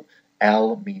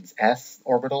 0L means S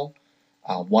orbital.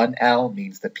 1L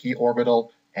means the P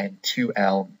orbital. And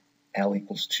 2L, L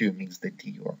equals 2, means the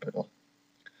D orbital.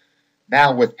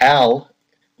 Now with L,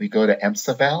 we go to M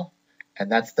sub L. And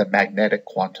that's the magnetic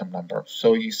quantum number.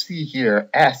 So you see here,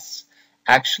 S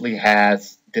actually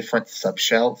has different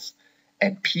subshells,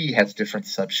 and P has different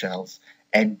subshells,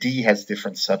 and D has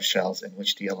different subshells in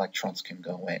which the electrons can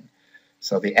go in.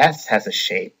 So the S has a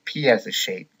shape, P has a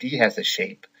shape, D has a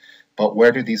shape, but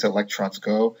where do these electrons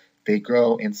go? They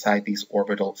go inside these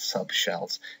orbital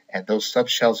subshells, and those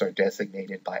subshells are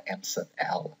designated by M sub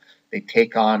L. They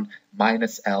take on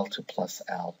minus L to plus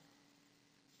L.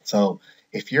 So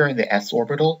if you're in the S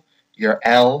orbital, your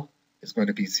L is going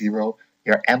to be 0.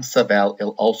 Your M sub L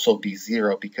will also be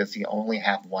 0 because you only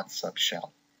have one subshell.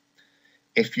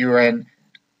 If you're in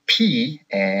P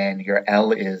and your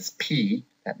L is P,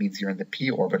 that means you're in the P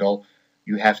orbital,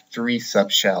 you have 3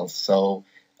 subshells. So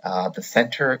the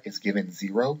center is given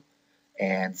 0.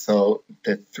 And so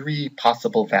the 3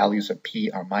 possible values of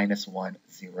P are minus 1,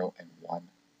 0, and 1.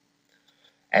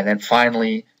 And then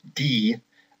finally, D,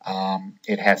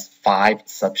 it has 5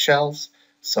 subshells.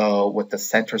 So with the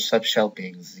center subshell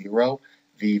being 0,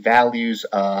 the values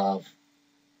of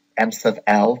M sub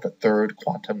L, the third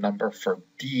quantum number for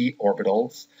D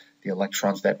orbitals, the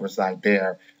electrons that reside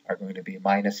there, are going to be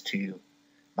minus 2,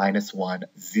 minus 1,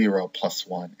 0, plus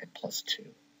 1, and plus 2.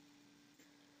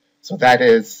 So that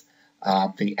is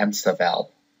the M sub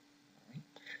L.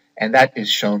 And that is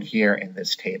shown here in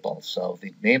this table. So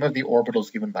the name of the orbital is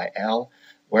given by L.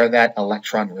 Where that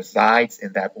electron resides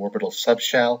in that orbital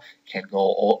subshell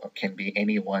can be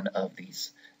any one of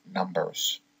these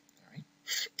numbers. All right.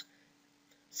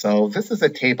 So this is a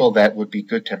table that would be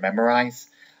good to memorize.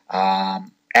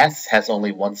 S has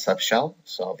only one subshell,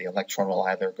 so the electron will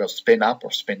either go spin up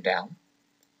or spin down.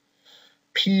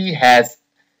 P has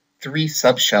 3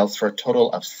 subshells for a total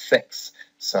of 6.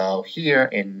 So here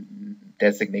in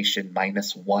designation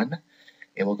minus 1,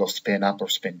 it will go spin up or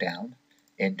spin down.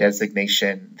 In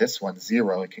designation this one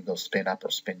 0, it can go spin up or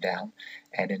spin down.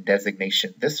 And in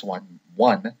designation this one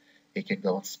 1, it can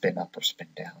go and spin up or spin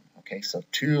down. Okay, so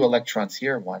 2 electrons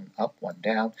here, 1 up, 1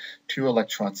 down. 2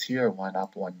 electrons here, 1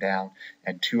 up, 1 down.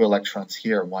 And 2 electrons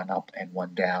here, 1 up and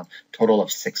 1 down. Total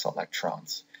of 6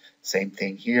 electrons. Same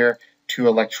thing here. 2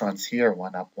 electrons here,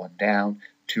 1 up, 1 down.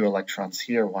 2 electrons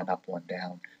here, 1 up, 1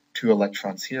 down. 2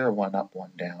 electrons here, 1 up,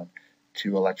 1 down.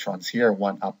 2 electrons here,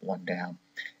 1 up, 1 down.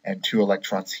 And 2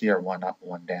 electrons here, 1 up,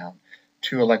 1 down.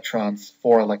 2 electrons,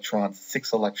 4 electrons,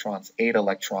 6 electrons, 8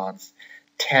 electrons,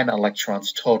 10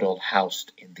 electrons total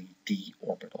housed in the D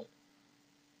orbital.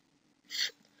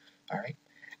 All right.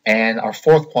 And our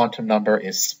fourth quantum number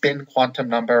is spin quantum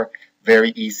number.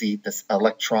 Very easy. This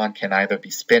electron can either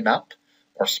be spin up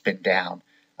or spin down.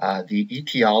 The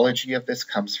etiology of this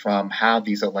comes from how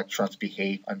these electrons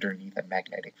behave underneath a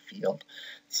magnetic field.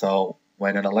 So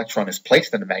when an electron is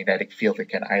placed in a magnetic field, it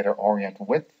can either orient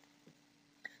with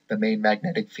the main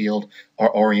magnetic field or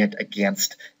orient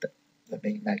against the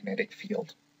main magnetic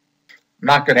field. I'm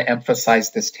not going to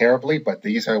emphasize this terribly, but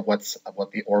these are what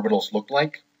the orbitals look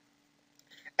like.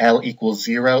 L equals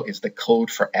 0 is the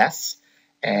code for S.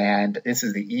 And this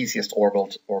is the easiest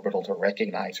orbital to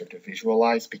recognize or to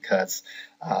visualize because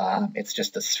it's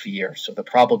just a sphere. So the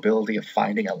probability of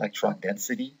finding electron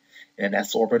density in an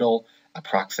s orbital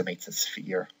approximates a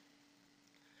sphere.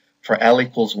 For L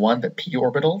equals 1, the p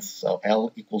orbitals, so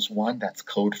L equals 1, that's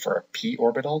code for a p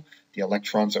orbital. The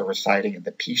electrons are residing in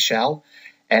the p shell.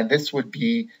 And this would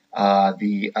be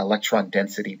the electron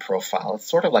density profile. It's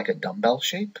sort of like a dumbbell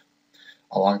shape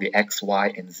along the x,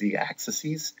 y, and z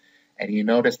axes. And you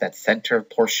notice that center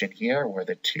portion here where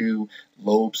the two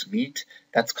lobes meet,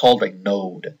 that's called a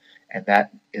node. And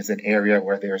that is an area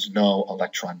where there's no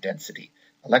electron density.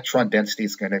 Electron density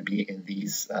is going to be in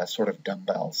these sort of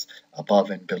dumbbells above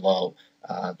and below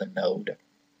the node.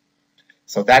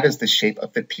 So that is the shape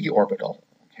of the p orbital,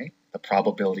 okay? The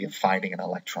probability of finding an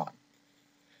electron.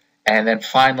 And then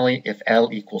finally, if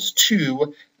L equals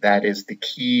 2, that is the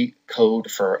key code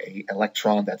for an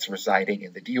electron that's residing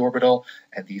in the d orbital,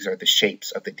 and these are the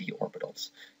shapes of the d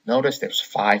orbitals. Notice there's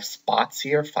 5 spots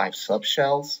here, 5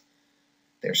 subshells.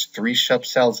 There's 3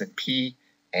 subshells in P,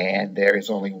 and there is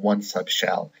only 1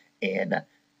 subshell in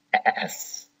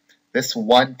S. This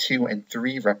 1, 2, and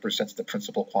 3 represents the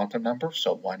principal quantum number,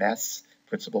 so 1s,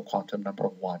 principal quantum number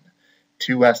 1,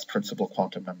 2s, principal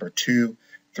quantum number 2,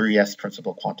 3s,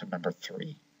 principal quantum number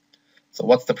 3. So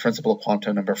what's the principal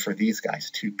quantum number for these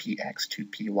guys? 2px,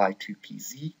 2py,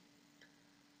 2pz.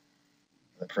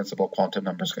 The principal quantum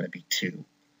number is going to be 2.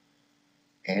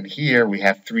 And here we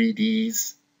have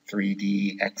 3d's,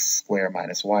 3d x squared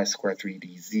minus y squared,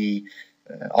 3dz,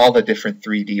 all the different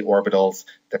 3d orbitals.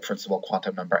 The principal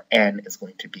quantum number n is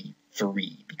going to be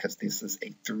 3 because this is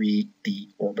a 3d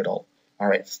orbital. All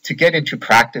right, to get into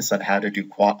practice on how to do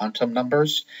quantum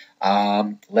numbers,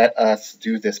 let us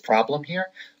do this problem here.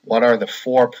 What are the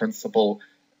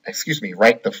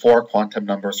write the 4 quantum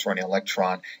numbers for an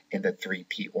electron in the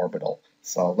 3p orbital.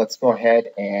 So let's go ahead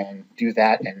and do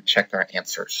that and check our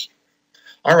answers.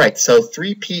 All right, so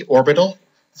 3p orbital.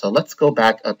 So let's go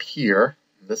back up here.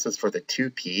 This is for the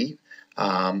 2p,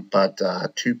 but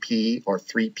 2p or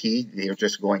 3p, they're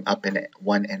just going up in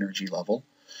 1 energy level.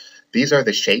 These are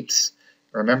the shapes.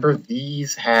 Remember,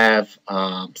 these have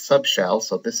subshells,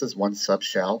 so this is 1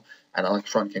 subshell. An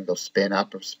electron can go spin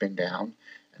up or spin down.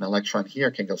 An electron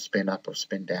here can go spin up or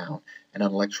spin down. And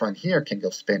an electron here can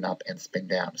go spin up and spin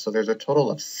down. So there's a total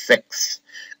of 6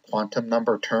 quantum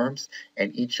number terms,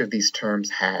 and each of these terms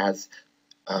has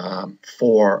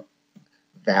 4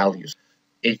 values.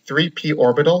 A 3p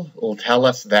orbital will tell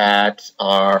us that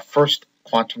our first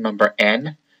quantum number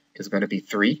n is going to be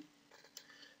 3.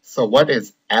 So what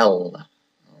is L?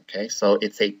 Okay, so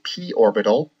it's a p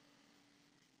orbital,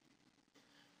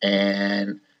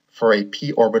 and for a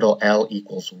p orbital, L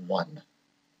equals 1.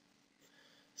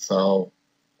 So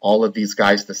all of these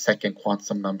guys, the second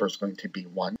quantum number is going to be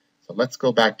 1. So let's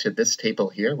go back to this table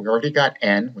here. We already got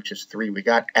n, which is 3. We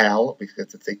got L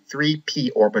because it's a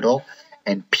 3p orbital,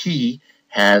 and p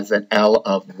has an L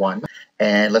of 1.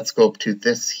 And let's go to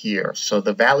this here. So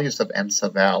the values of m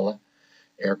sub L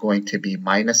are going to be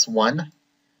 -1,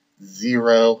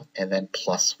 0, and then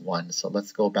 +1. So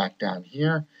let's go back down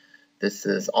here. This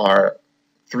is our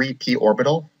 3p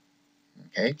orbital.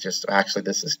 Okay, actually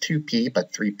this is 2p,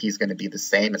 but 3p is going to be the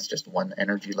same. It's just 1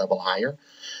 energy level higher.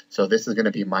 So this is going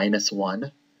to be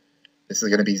 -1. This is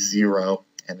going to be 0,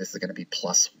 and this is going to be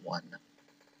 +1.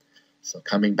 So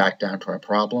coming back down to our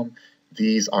problem,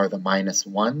 these are the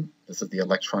 -1. This is the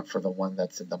electron for the one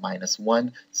that's in the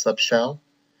 -1 subshell,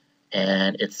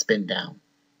 and it's spin down.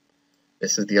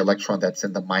 This is the electron that's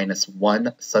in the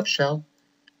 -1 subshell,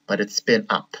 but it's spin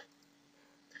up.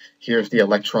 Here's the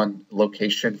electron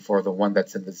location for the one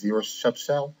that's in the 0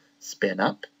 subshell, spin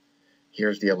up.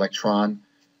 Here's the electron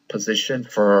position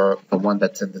for the one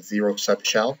that's in the 0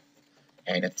 subshell,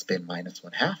 and it's spin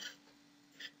 -1/2.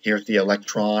 Here's the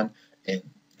electron in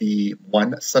the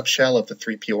 1 subshell of the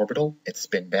 3p orbital, it's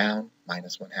spin down,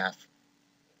 -1/2.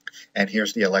 And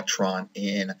here's the electron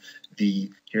in the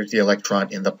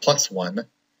 +1.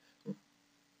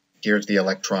 Here's the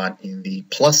electron in the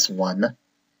 +1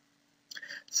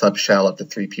 subshell of the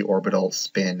 3p orbital,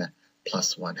 spin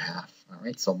 +1/2. All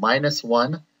right, so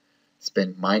 -1,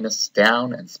 spin minus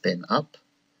down and spin up.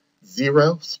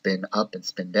 0, spin up and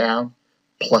spin down.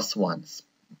 +1,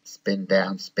 spin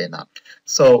down, spin up.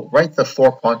 So write the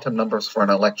 4 quantum numbers for an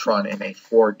electron in a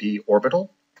 4d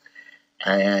orbital.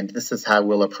 And this is how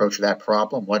we'll approach that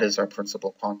problem. What is our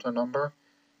principal quantum number?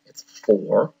 It's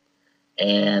 4.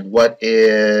 And what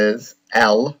is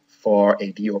L for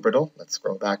a d orbital? Let's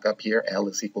scroll back up here. L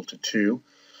is equal to 2.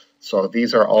 So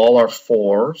these are all our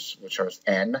 4s, which are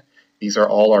n. These are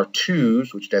all our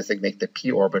 2s, which designate the p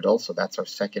orbital. So that's our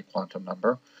second quantum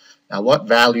number. Now, what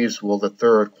values will the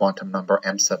third quantum number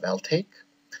m sub L take?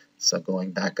 So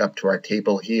going back up to our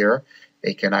table here,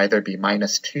 they can either be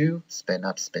 -2, spin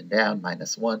up, spin down,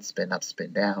 -1, spin up,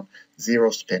 spin down,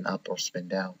 0, spin up or spin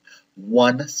down,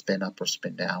 1, spin up or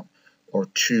spin down, or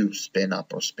 2, spin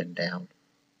up or spin down.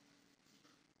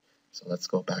 So let's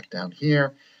go back down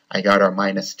here. I got our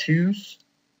 -2s,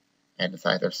 and it's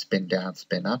either spin down,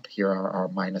 spin up. Here are our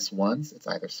 -1s. It's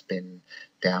either spin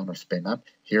down or spin up.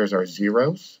 Here's our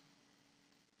 0s.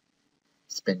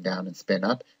 spin down, and spin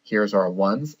up. Here's our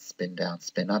 1s, spin down,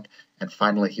 spin up. And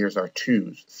finally, here's our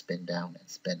 2s, spin down and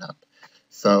spin up.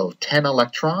 So 10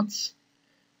 electrons,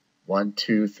 1,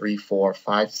 2, 3, 4,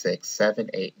 5, 6, 7,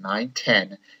 8, 9,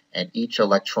 10, and each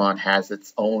electron has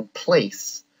its own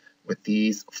place with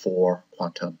these 4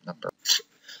 quantum numbers.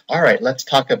 All right, let's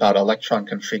talk about electron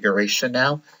configuration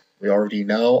now. We already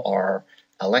know our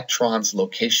electron's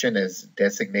location is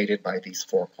designated by these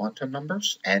 4 quantum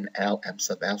numbers, N, L, M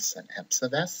sub S, and M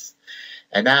sub S.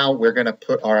 And now we're going to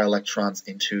put our electrons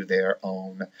into their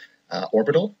own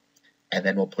orbital, and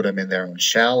then we'll put them in their own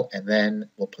shell, and then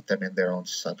we'll put them in their own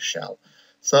subshell.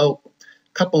 So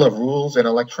a couple of rules in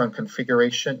electron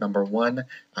configuration. Number 1,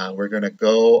 we're going to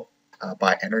go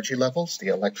by energy levels. The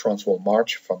electrons will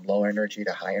march from low energy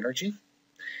to high energy.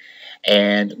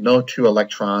 And no 2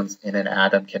 electrons in an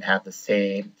atom can have the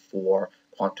same 4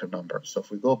 quantum numbers. So if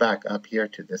we go back up here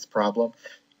to this problem,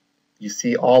 you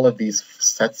see all of these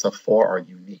sets of 4 are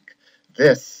unique.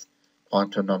 This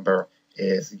quantum number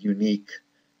is unique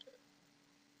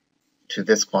to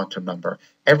this quantum number.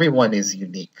 Everyone is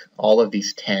unique. All of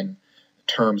these 10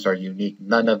 terms are unique.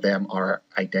 None of them are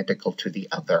identical to the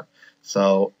other.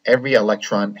 So every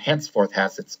electron henceforth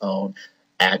has its own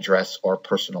address or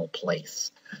personal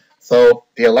place. So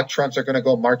the electrons are going to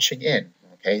go marching in.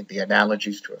 Okay, the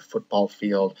analogies to a football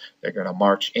field, they're going to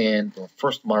march in. They'll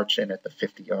first march in at the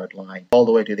 50-yard line, all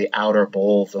the way to the outer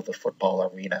bowls of the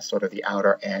football arena, sort of the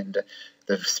outer end.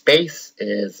 The space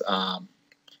is,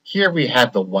 here we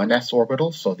have the 1s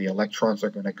orbital, so the electrons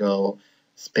are going to go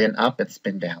spin up and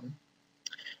spin down.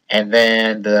 And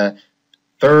then the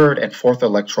 3rd and 4th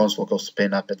electrons will go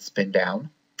spin up and spin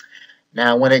down.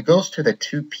 Now, when it goes to the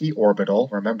 2p orbital,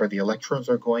 remember the electrons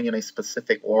are going in a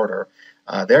specific order.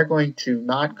 They're going to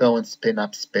not go and spin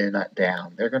up,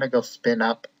 down. They're going to go spin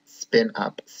up, spin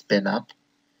up, spin up.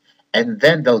 And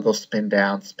then they'll go spin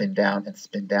down, and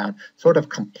spin down, sort of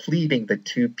completing the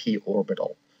 2p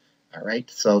orbital. All right,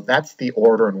 so that's the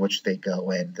order in which they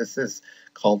go in. This is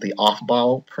called the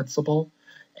Aufbau principle.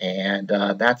 And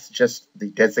that's just the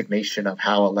designation of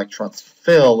how electrons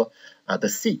fill the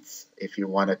seats, if you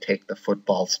want to take the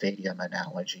football stadium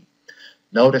analogy.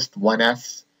 Notice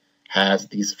 1s has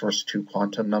these first 2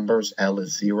 quantum numbers. L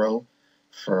is 0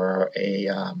 for a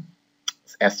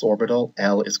s orbital.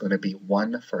 L is going to be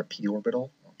 1 for a p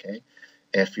orbital. Okay,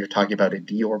 if you're talking about a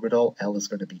d orbital, L is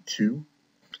going to be 2.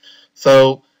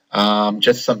 So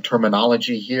just some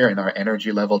terminology here in our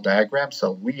energy level diagram.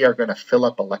 So we are going to fill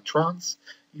up electrons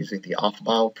using the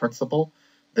Aufbau principle.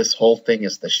 This whole thing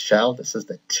is the shell. This is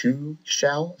the 2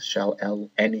 shell. Shell L,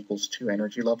 N equals 2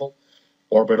 energy level.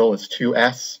 Orbital is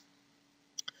 2s.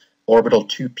 Orbital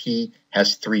 2p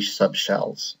has 3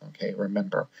 subshells. Okay,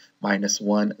 remember,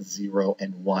 -1, 0,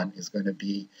 and 1 is going to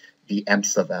be the M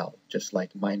sub L, just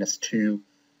like -2,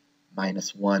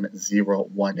 -1, 0,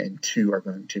 1, and 2 are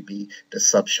going to be the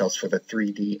subshells for the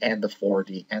 3d and the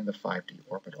 4d and the 5d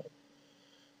orbital.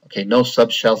 Okay, no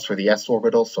subshells for the s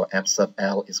orbital, so M sub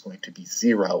L is going to be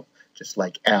 0, just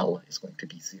like L is going to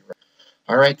be 0.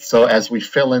 All right, so as we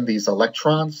fill in these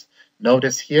electrons,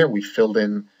 notice here we filled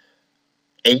in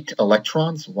 8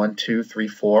 electrons, 1, 2, 3,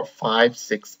 4, 5,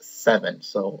 6, 7.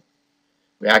 So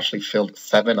we actually filled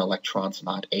 7 electrons,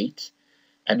 not 8.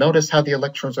 And notice how the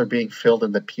electrons are being filled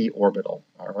in the p orbital.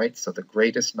 All right, so the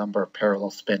greatest number of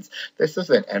parallel spins. This is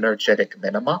an energetic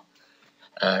minima.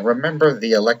 Remember,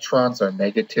 the electrons are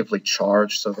negatively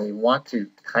charged, so they want to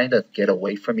kind of get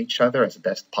away from each other as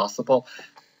best possible,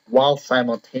 while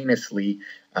simultaneously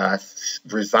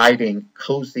residing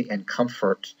cozy and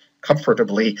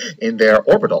comfortably in their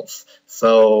orbitals.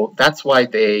 So that's why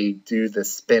they do the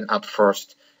spin up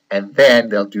first, and then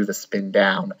they'll do the spin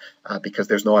down, because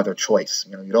there's no other choice.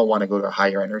 You know, you don't want to go to a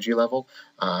higher energy level.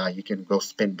 You can go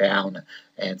spin down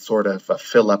and sort of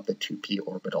fill up the 2p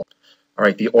orbital. All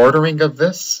right, the ordering of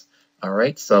this. All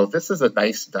right, so this is a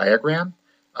nice diagram.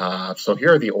 So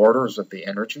here are the orders of the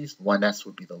energies. 1s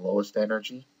would be the lowest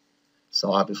energy.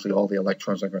 So obviously all the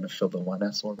electrons are going to fill the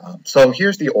 1s orbital. So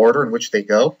here's the order in which they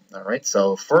go. All right,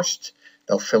 so first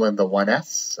they'll fill in the 1s,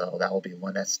 so that will be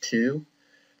 1s2.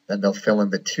 Then they'll fill in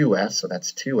the 2s, so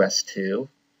that's 2s2.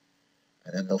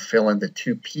 And then they'll fill in the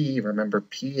 2p. Remember,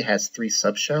 p has 3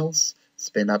 subshells.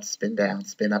 Spin up, spin down,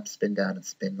 spin up, spin down, and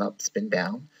spin up, spin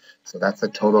down. So that's a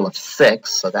total of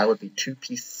 6. So that would be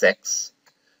 2p6.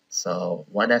 So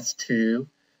 1s2,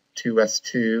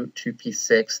 2s2,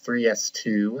 2p6,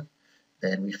 3s2.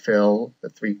 Then we fill the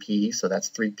 3p, so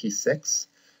that's 3p6.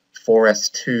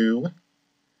 4s2,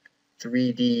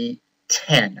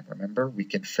 3d10. Remember, we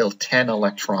can fill 10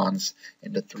 electrons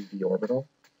in the 3d orbital.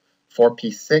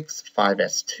 4p6,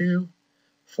 5s2,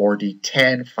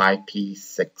 4d10,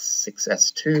 5p6,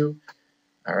 6s2.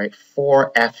 All right,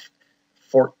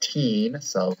 4f14.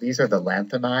 So these are the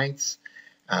lanthanides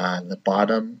on the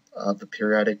bottom of the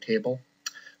periodic table.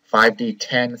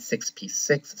 5d10,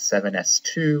 6p6,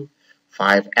 7s2,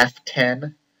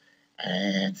 5f10,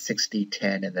 and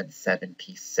 6d10, and then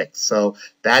 7p6. So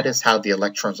that is how the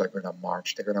electrons are going to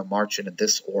march. They're going to march in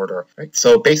this order. Right?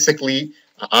 So basically,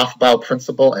 Aufbau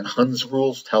principle and Hund's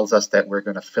rules tells us that we're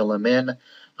going to fill them in.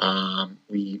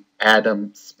 We add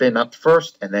them spin up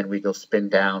first, and then we go spin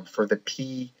down for the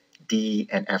p, d,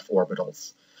 and f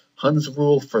orbitals. Hund's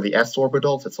rule for the s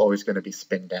orbitals, it's always going to be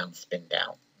spin down, spin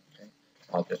down. Okay?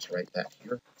 I'll just write that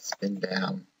here, spin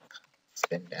down,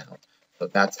 spin down. So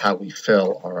that's how we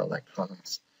fill our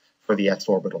electrons for the s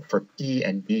orbital. For p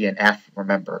and d and f,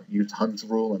 remember, use Hund's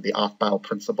rule and the Aufbau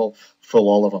principle, fill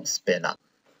all of them spin up.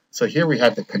 So here we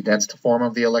have the condensed form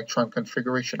of the electron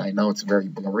configuration. I know it's very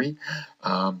blurry,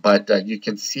 but you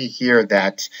can see here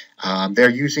that they're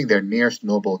using their nearest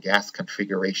noble gas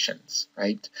configurations,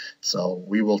 right? So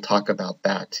we will talk about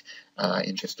that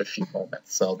in just a few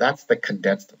moments. So that's the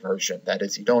condensed version. That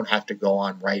is, you don't have to go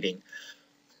on writing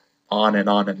on and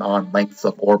on and on lengths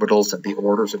of orbitals and the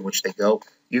orders in which they go.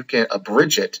 You can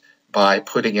abridge it by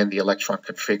putting in the electron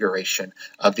configuration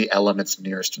of the elements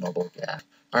nearest noble gas.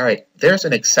 All right, there's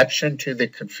an exception to the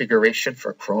configuration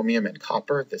for chromium and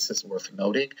copper. This is worth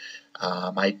noting.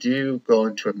 I do go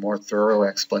into a more thorough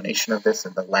explanation of this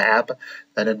in the lab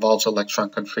that involves electron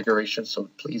configuration, so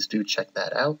please do check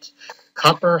that out.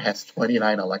 Copper has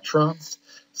 29 electrons,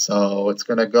 so it's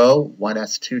going to go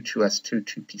 1s2, 2s2,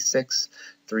 2p6,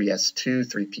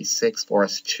 3s2, 3p6,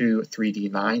 4s2,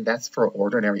 3d9. That's for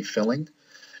ordinary filling.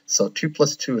 So 2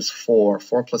 plus 2 is 4,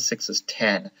 4 plus 6 is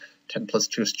 10, 10 plus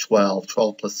 2 is 12,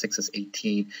 12 plus 6 is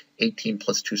 18, 18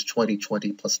 plus 2 is 20,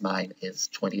 20 plus 9 is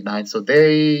 29. So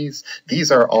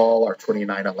these are all our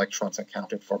 29 electrons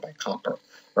accounted for by copper.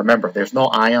 Remember, there's no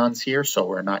ions here, so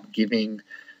we're not giving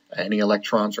any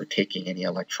electrons or taking any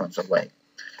electrons away.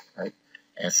 Right?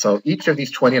 And so each of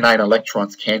these 29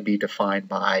 electrons can be defined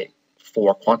by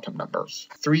 4 quantum numbers.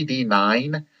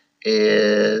 3d9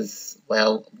 is,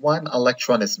 well, one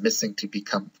electron is missing to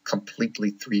become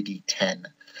completely 3d10.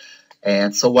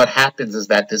 And so what happens is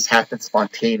that this happens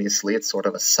spontaneously. It's sort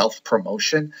of a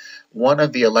self-promotion. One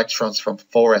of the electrons from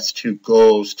 4s2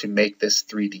 goes to make this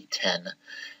 3d10.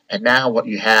 And now what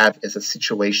you have is a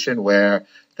situation where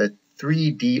the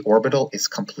 3d orbital is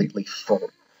completely full.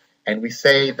 And we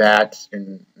say that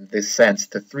in this sense,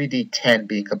 the 3d10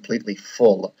 being completely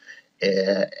full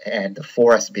and the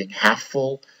 4s being half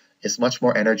full is much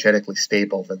more energetically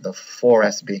stable than the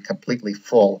 4s being completely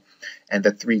full and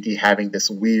the 3d having this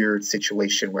weird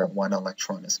situation where one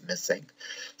electron is missing.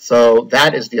 So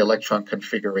that is the electron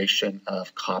configuration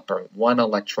of copper. One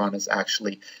electron is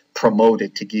actually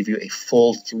promoted to give you a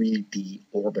full 3d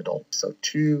orbital. So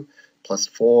 2 plus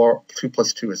 4, 2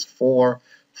 plus 2 is 4,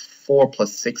 4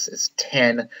 plus 6 is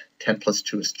 10, 10 plus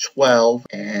 2 is 12,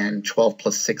 and 12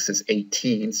 plus 6 is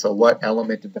 18. So what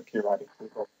element in the periodic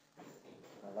table?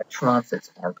 Electrons,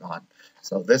 it's argon.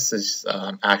 So this is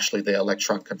actually the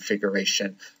electron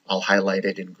configuration. I'll highlight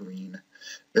it in green.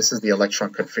 This is the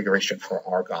electron configuration for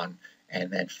argon,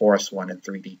 and then 4s1 and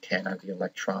 3d10 are the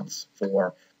electrons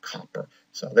for copper.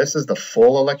 So this is the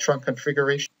full electron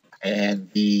configuration,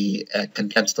 and the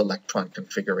condensed electron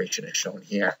configuration is shown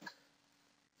here,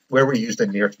 where we use the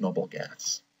nearest noble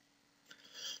gas.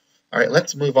 All right,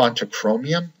 let's move on to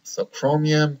chromium. So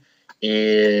chromium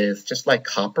is just like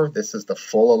copper. This is the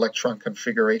full electron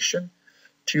configuration.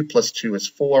 2 plus 2 is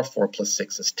 4, 4 plus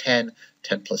 6 is 10,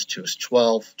 10 plus 2 is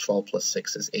 12, 12 plus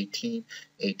 6 is 18,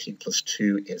 18 plus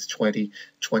 2 is 20,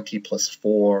 20 plus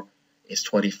 4 is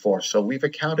 24. So we've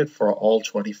accounted for all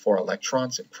 24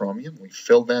 electrons in chromium. We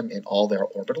fill them in all their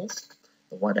orbitals,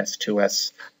 the 1s,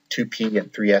 2s, 2p,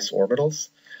 and 3s orbitals.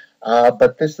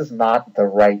 But this is not the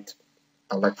right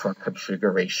electron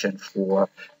configuration for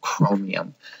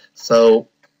chromium. So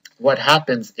what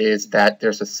happens is that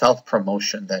there's a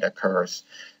self-promotion that occurs.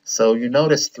 So you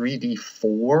notice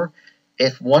 3d4,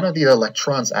 if one of the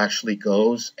electrons actually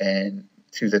goes and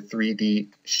to the 3d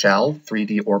shell,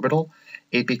 3d orbital,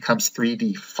 it becomes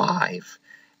 3d5.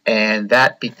 And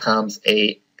that becomes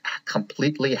a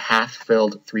completely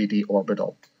half-filled 3d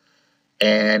orbital.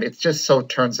 And it just so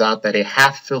turns out that a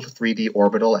half-filled 3d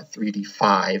orbital at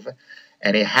 3d5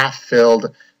 and a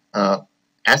half-filled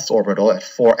s orbital at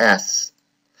 4s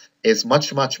is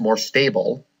much, much more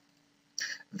stable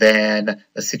than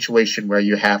a situation where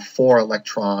you have 4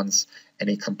 electrons and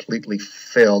a completely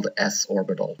filled s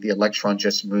orbital. The electron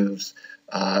just moves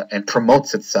and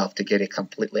promotes itself to get a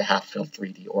completely half-filled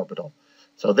 3d orbital.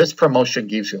 So this promotion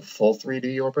gives you a full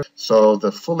 3d orbital. So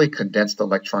the fully condensed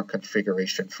electron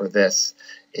configuration for this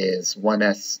is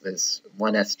 1s2,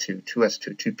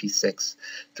 2s2, 2p6,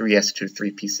 3s2,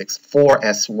 3p6,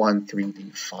 4s1,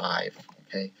 3d5.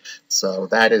 Okay, so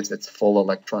that is its full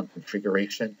electron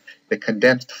configuration. The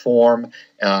condensed form,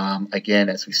 again,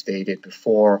 as we stated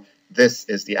before, this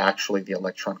is actually the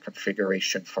electron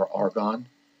configuration for argon.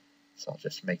 So I'll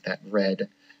just make that red.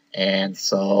 And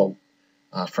so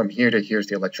from here to here's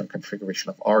the electron configuration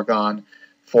of argon.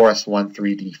 4s1,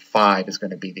 3d5 is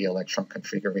going to be the electron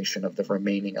configuration of the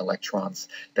remaining electrons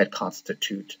that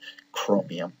constitute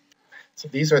chromium. So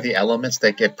these are the elements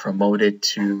that get promoted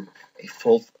to a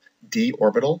full d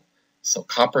orbital. So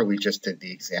copper, we just did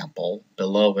the example.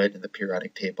 Below it in the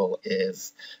periodic table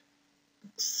is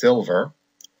silver.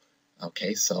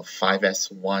 Okay, so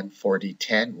 5s1,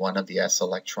 4d10, one of the s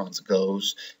electrons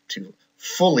goes to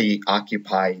fully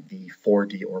occupy the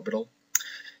 4d orbital.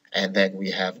 And then we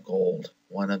have gold,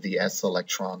 one of the s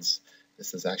electrons,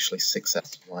 this is actually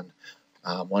 6s1,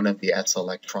 one of the s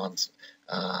electrons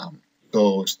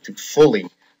goes to fully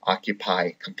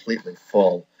occupy, completely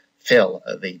fill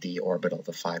the d orbital,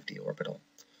 the 5d orbital.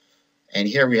 And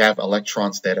here we have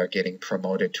electrons that are getting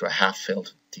promoted to a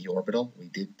half-filled d orbital. We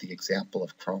did the example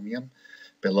of chromium.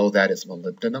 Below that is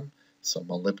molybdenum. So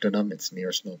molybdenum, its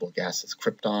nearest noble gas is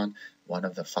krypton. One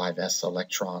of the 5s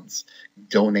electrons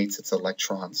donates its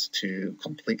electrons to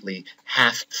completely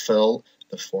half-fill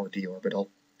the 4d orbital.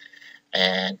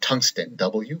 And tungsten,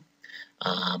 W,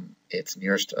 its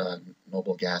nearest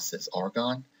noble gas is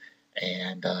argon.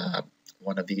 And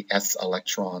one of the s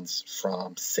electrons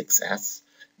from 6s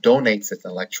donates its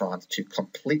electrons to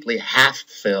completely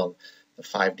half-fill the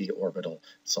 5d orbital.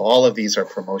 So all of these are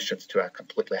promotions to a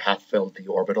completely half-filled d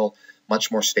orbital,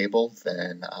 much more stable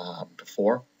than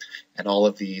before. And all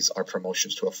of these are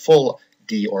promotions to a full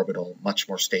d orbital, much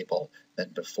more stable than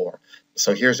before.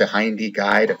 So here's a handy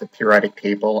guide of the periodic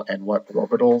table and what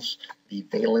orbitals the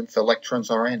valence electrons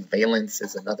are in. Valence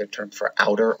is another term for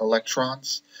outer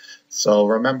electrons. So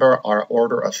remember our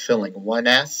order of filling: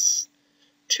 1s,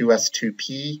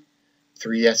 2s2p,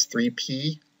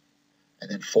 3s3p, and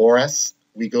then 4s.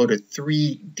 We go to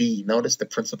 3d. Notice the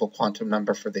principal quantum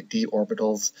number for the d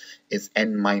orbitals is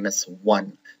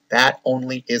n-1. That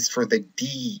only is for the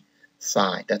d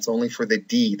side. That's only for the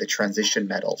d, the transition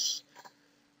metals.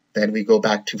 Then we go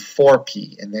back to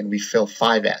 4p, and then we fill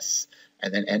 5s,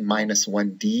 and then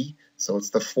n-1d. So it's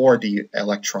the 4d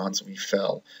electrons we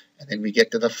fill. And then we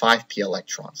get to the 5p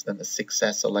electrons, then the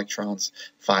 6s electrons,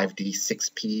 5d,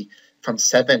 6p. From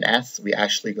 7s, we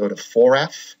actually go to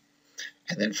 4f.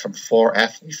 And then from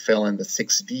 4f, we fill in the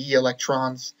 6d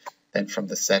electrons. Then from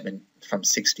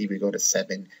 6d, we go to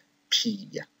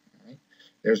 7p. Right?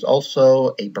 There's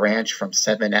also a branch from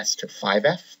 7s to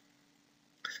 5f.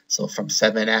 So from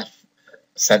 7s,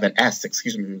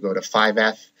 we go to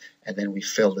 5f, and then we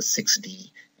fill the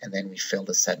 6d, and then we fill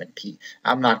the 7p.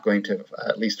 I'm not going to,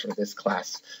 at least for this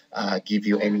class, give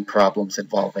you any problems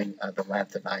involving the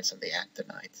lanthanides and the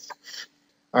actinides.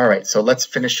 All right, so let's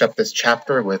finish up this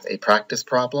chapter with a practice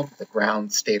problem, the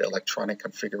ground state electronic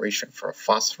configuration for a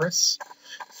phosphorus.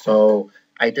 So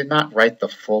I did not write the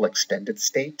full extended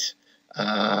state,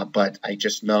 but I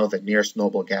just know the nearest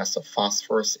noble gas of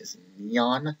phosphorus is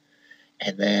neon,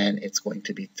 and then it's going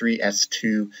to be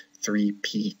 3s2,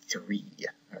 3p3,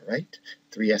 all right?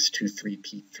 3s2,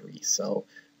 3p3. So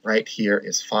right here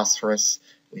is phosphorus.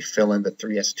 We fill in the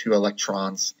 3s2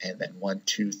 electrons, and then 1,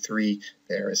 2, 3,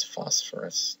 there is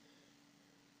phosphorus.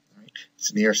 All right.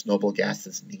 Its nearest noble gas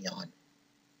is neon.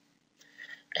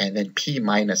 And then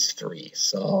p-3.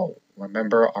 So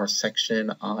remember our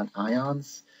section on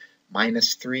ions?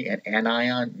 -3 and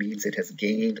anion means it has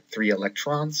gained 3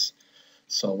 electrons.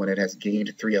 So when it has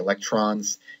gained 3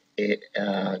 electrons, it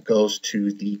goes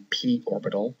to the p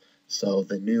orbital. So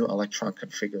the new electron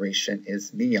configuration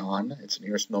is neon, its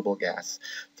nearest noble gas,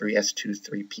 3s2,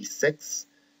 3p6.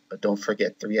 But don't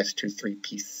forget, 3s2,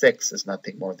 3p6 is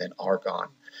nothing more than argon.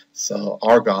 So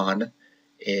argon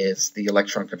is the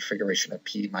electron configuration of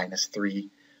p-3.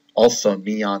 Also,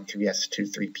 neon 3s2,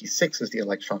 3p6 is the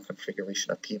electron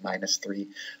configuration of p-3.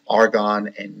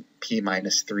 Argon and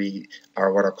p-3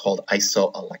 are what are called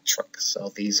isoelectric.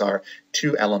 So these are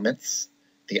two elements.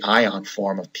 The ion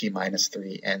form of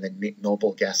p-3 and the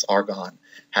noble gas argon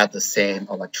have the same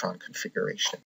electron configuration.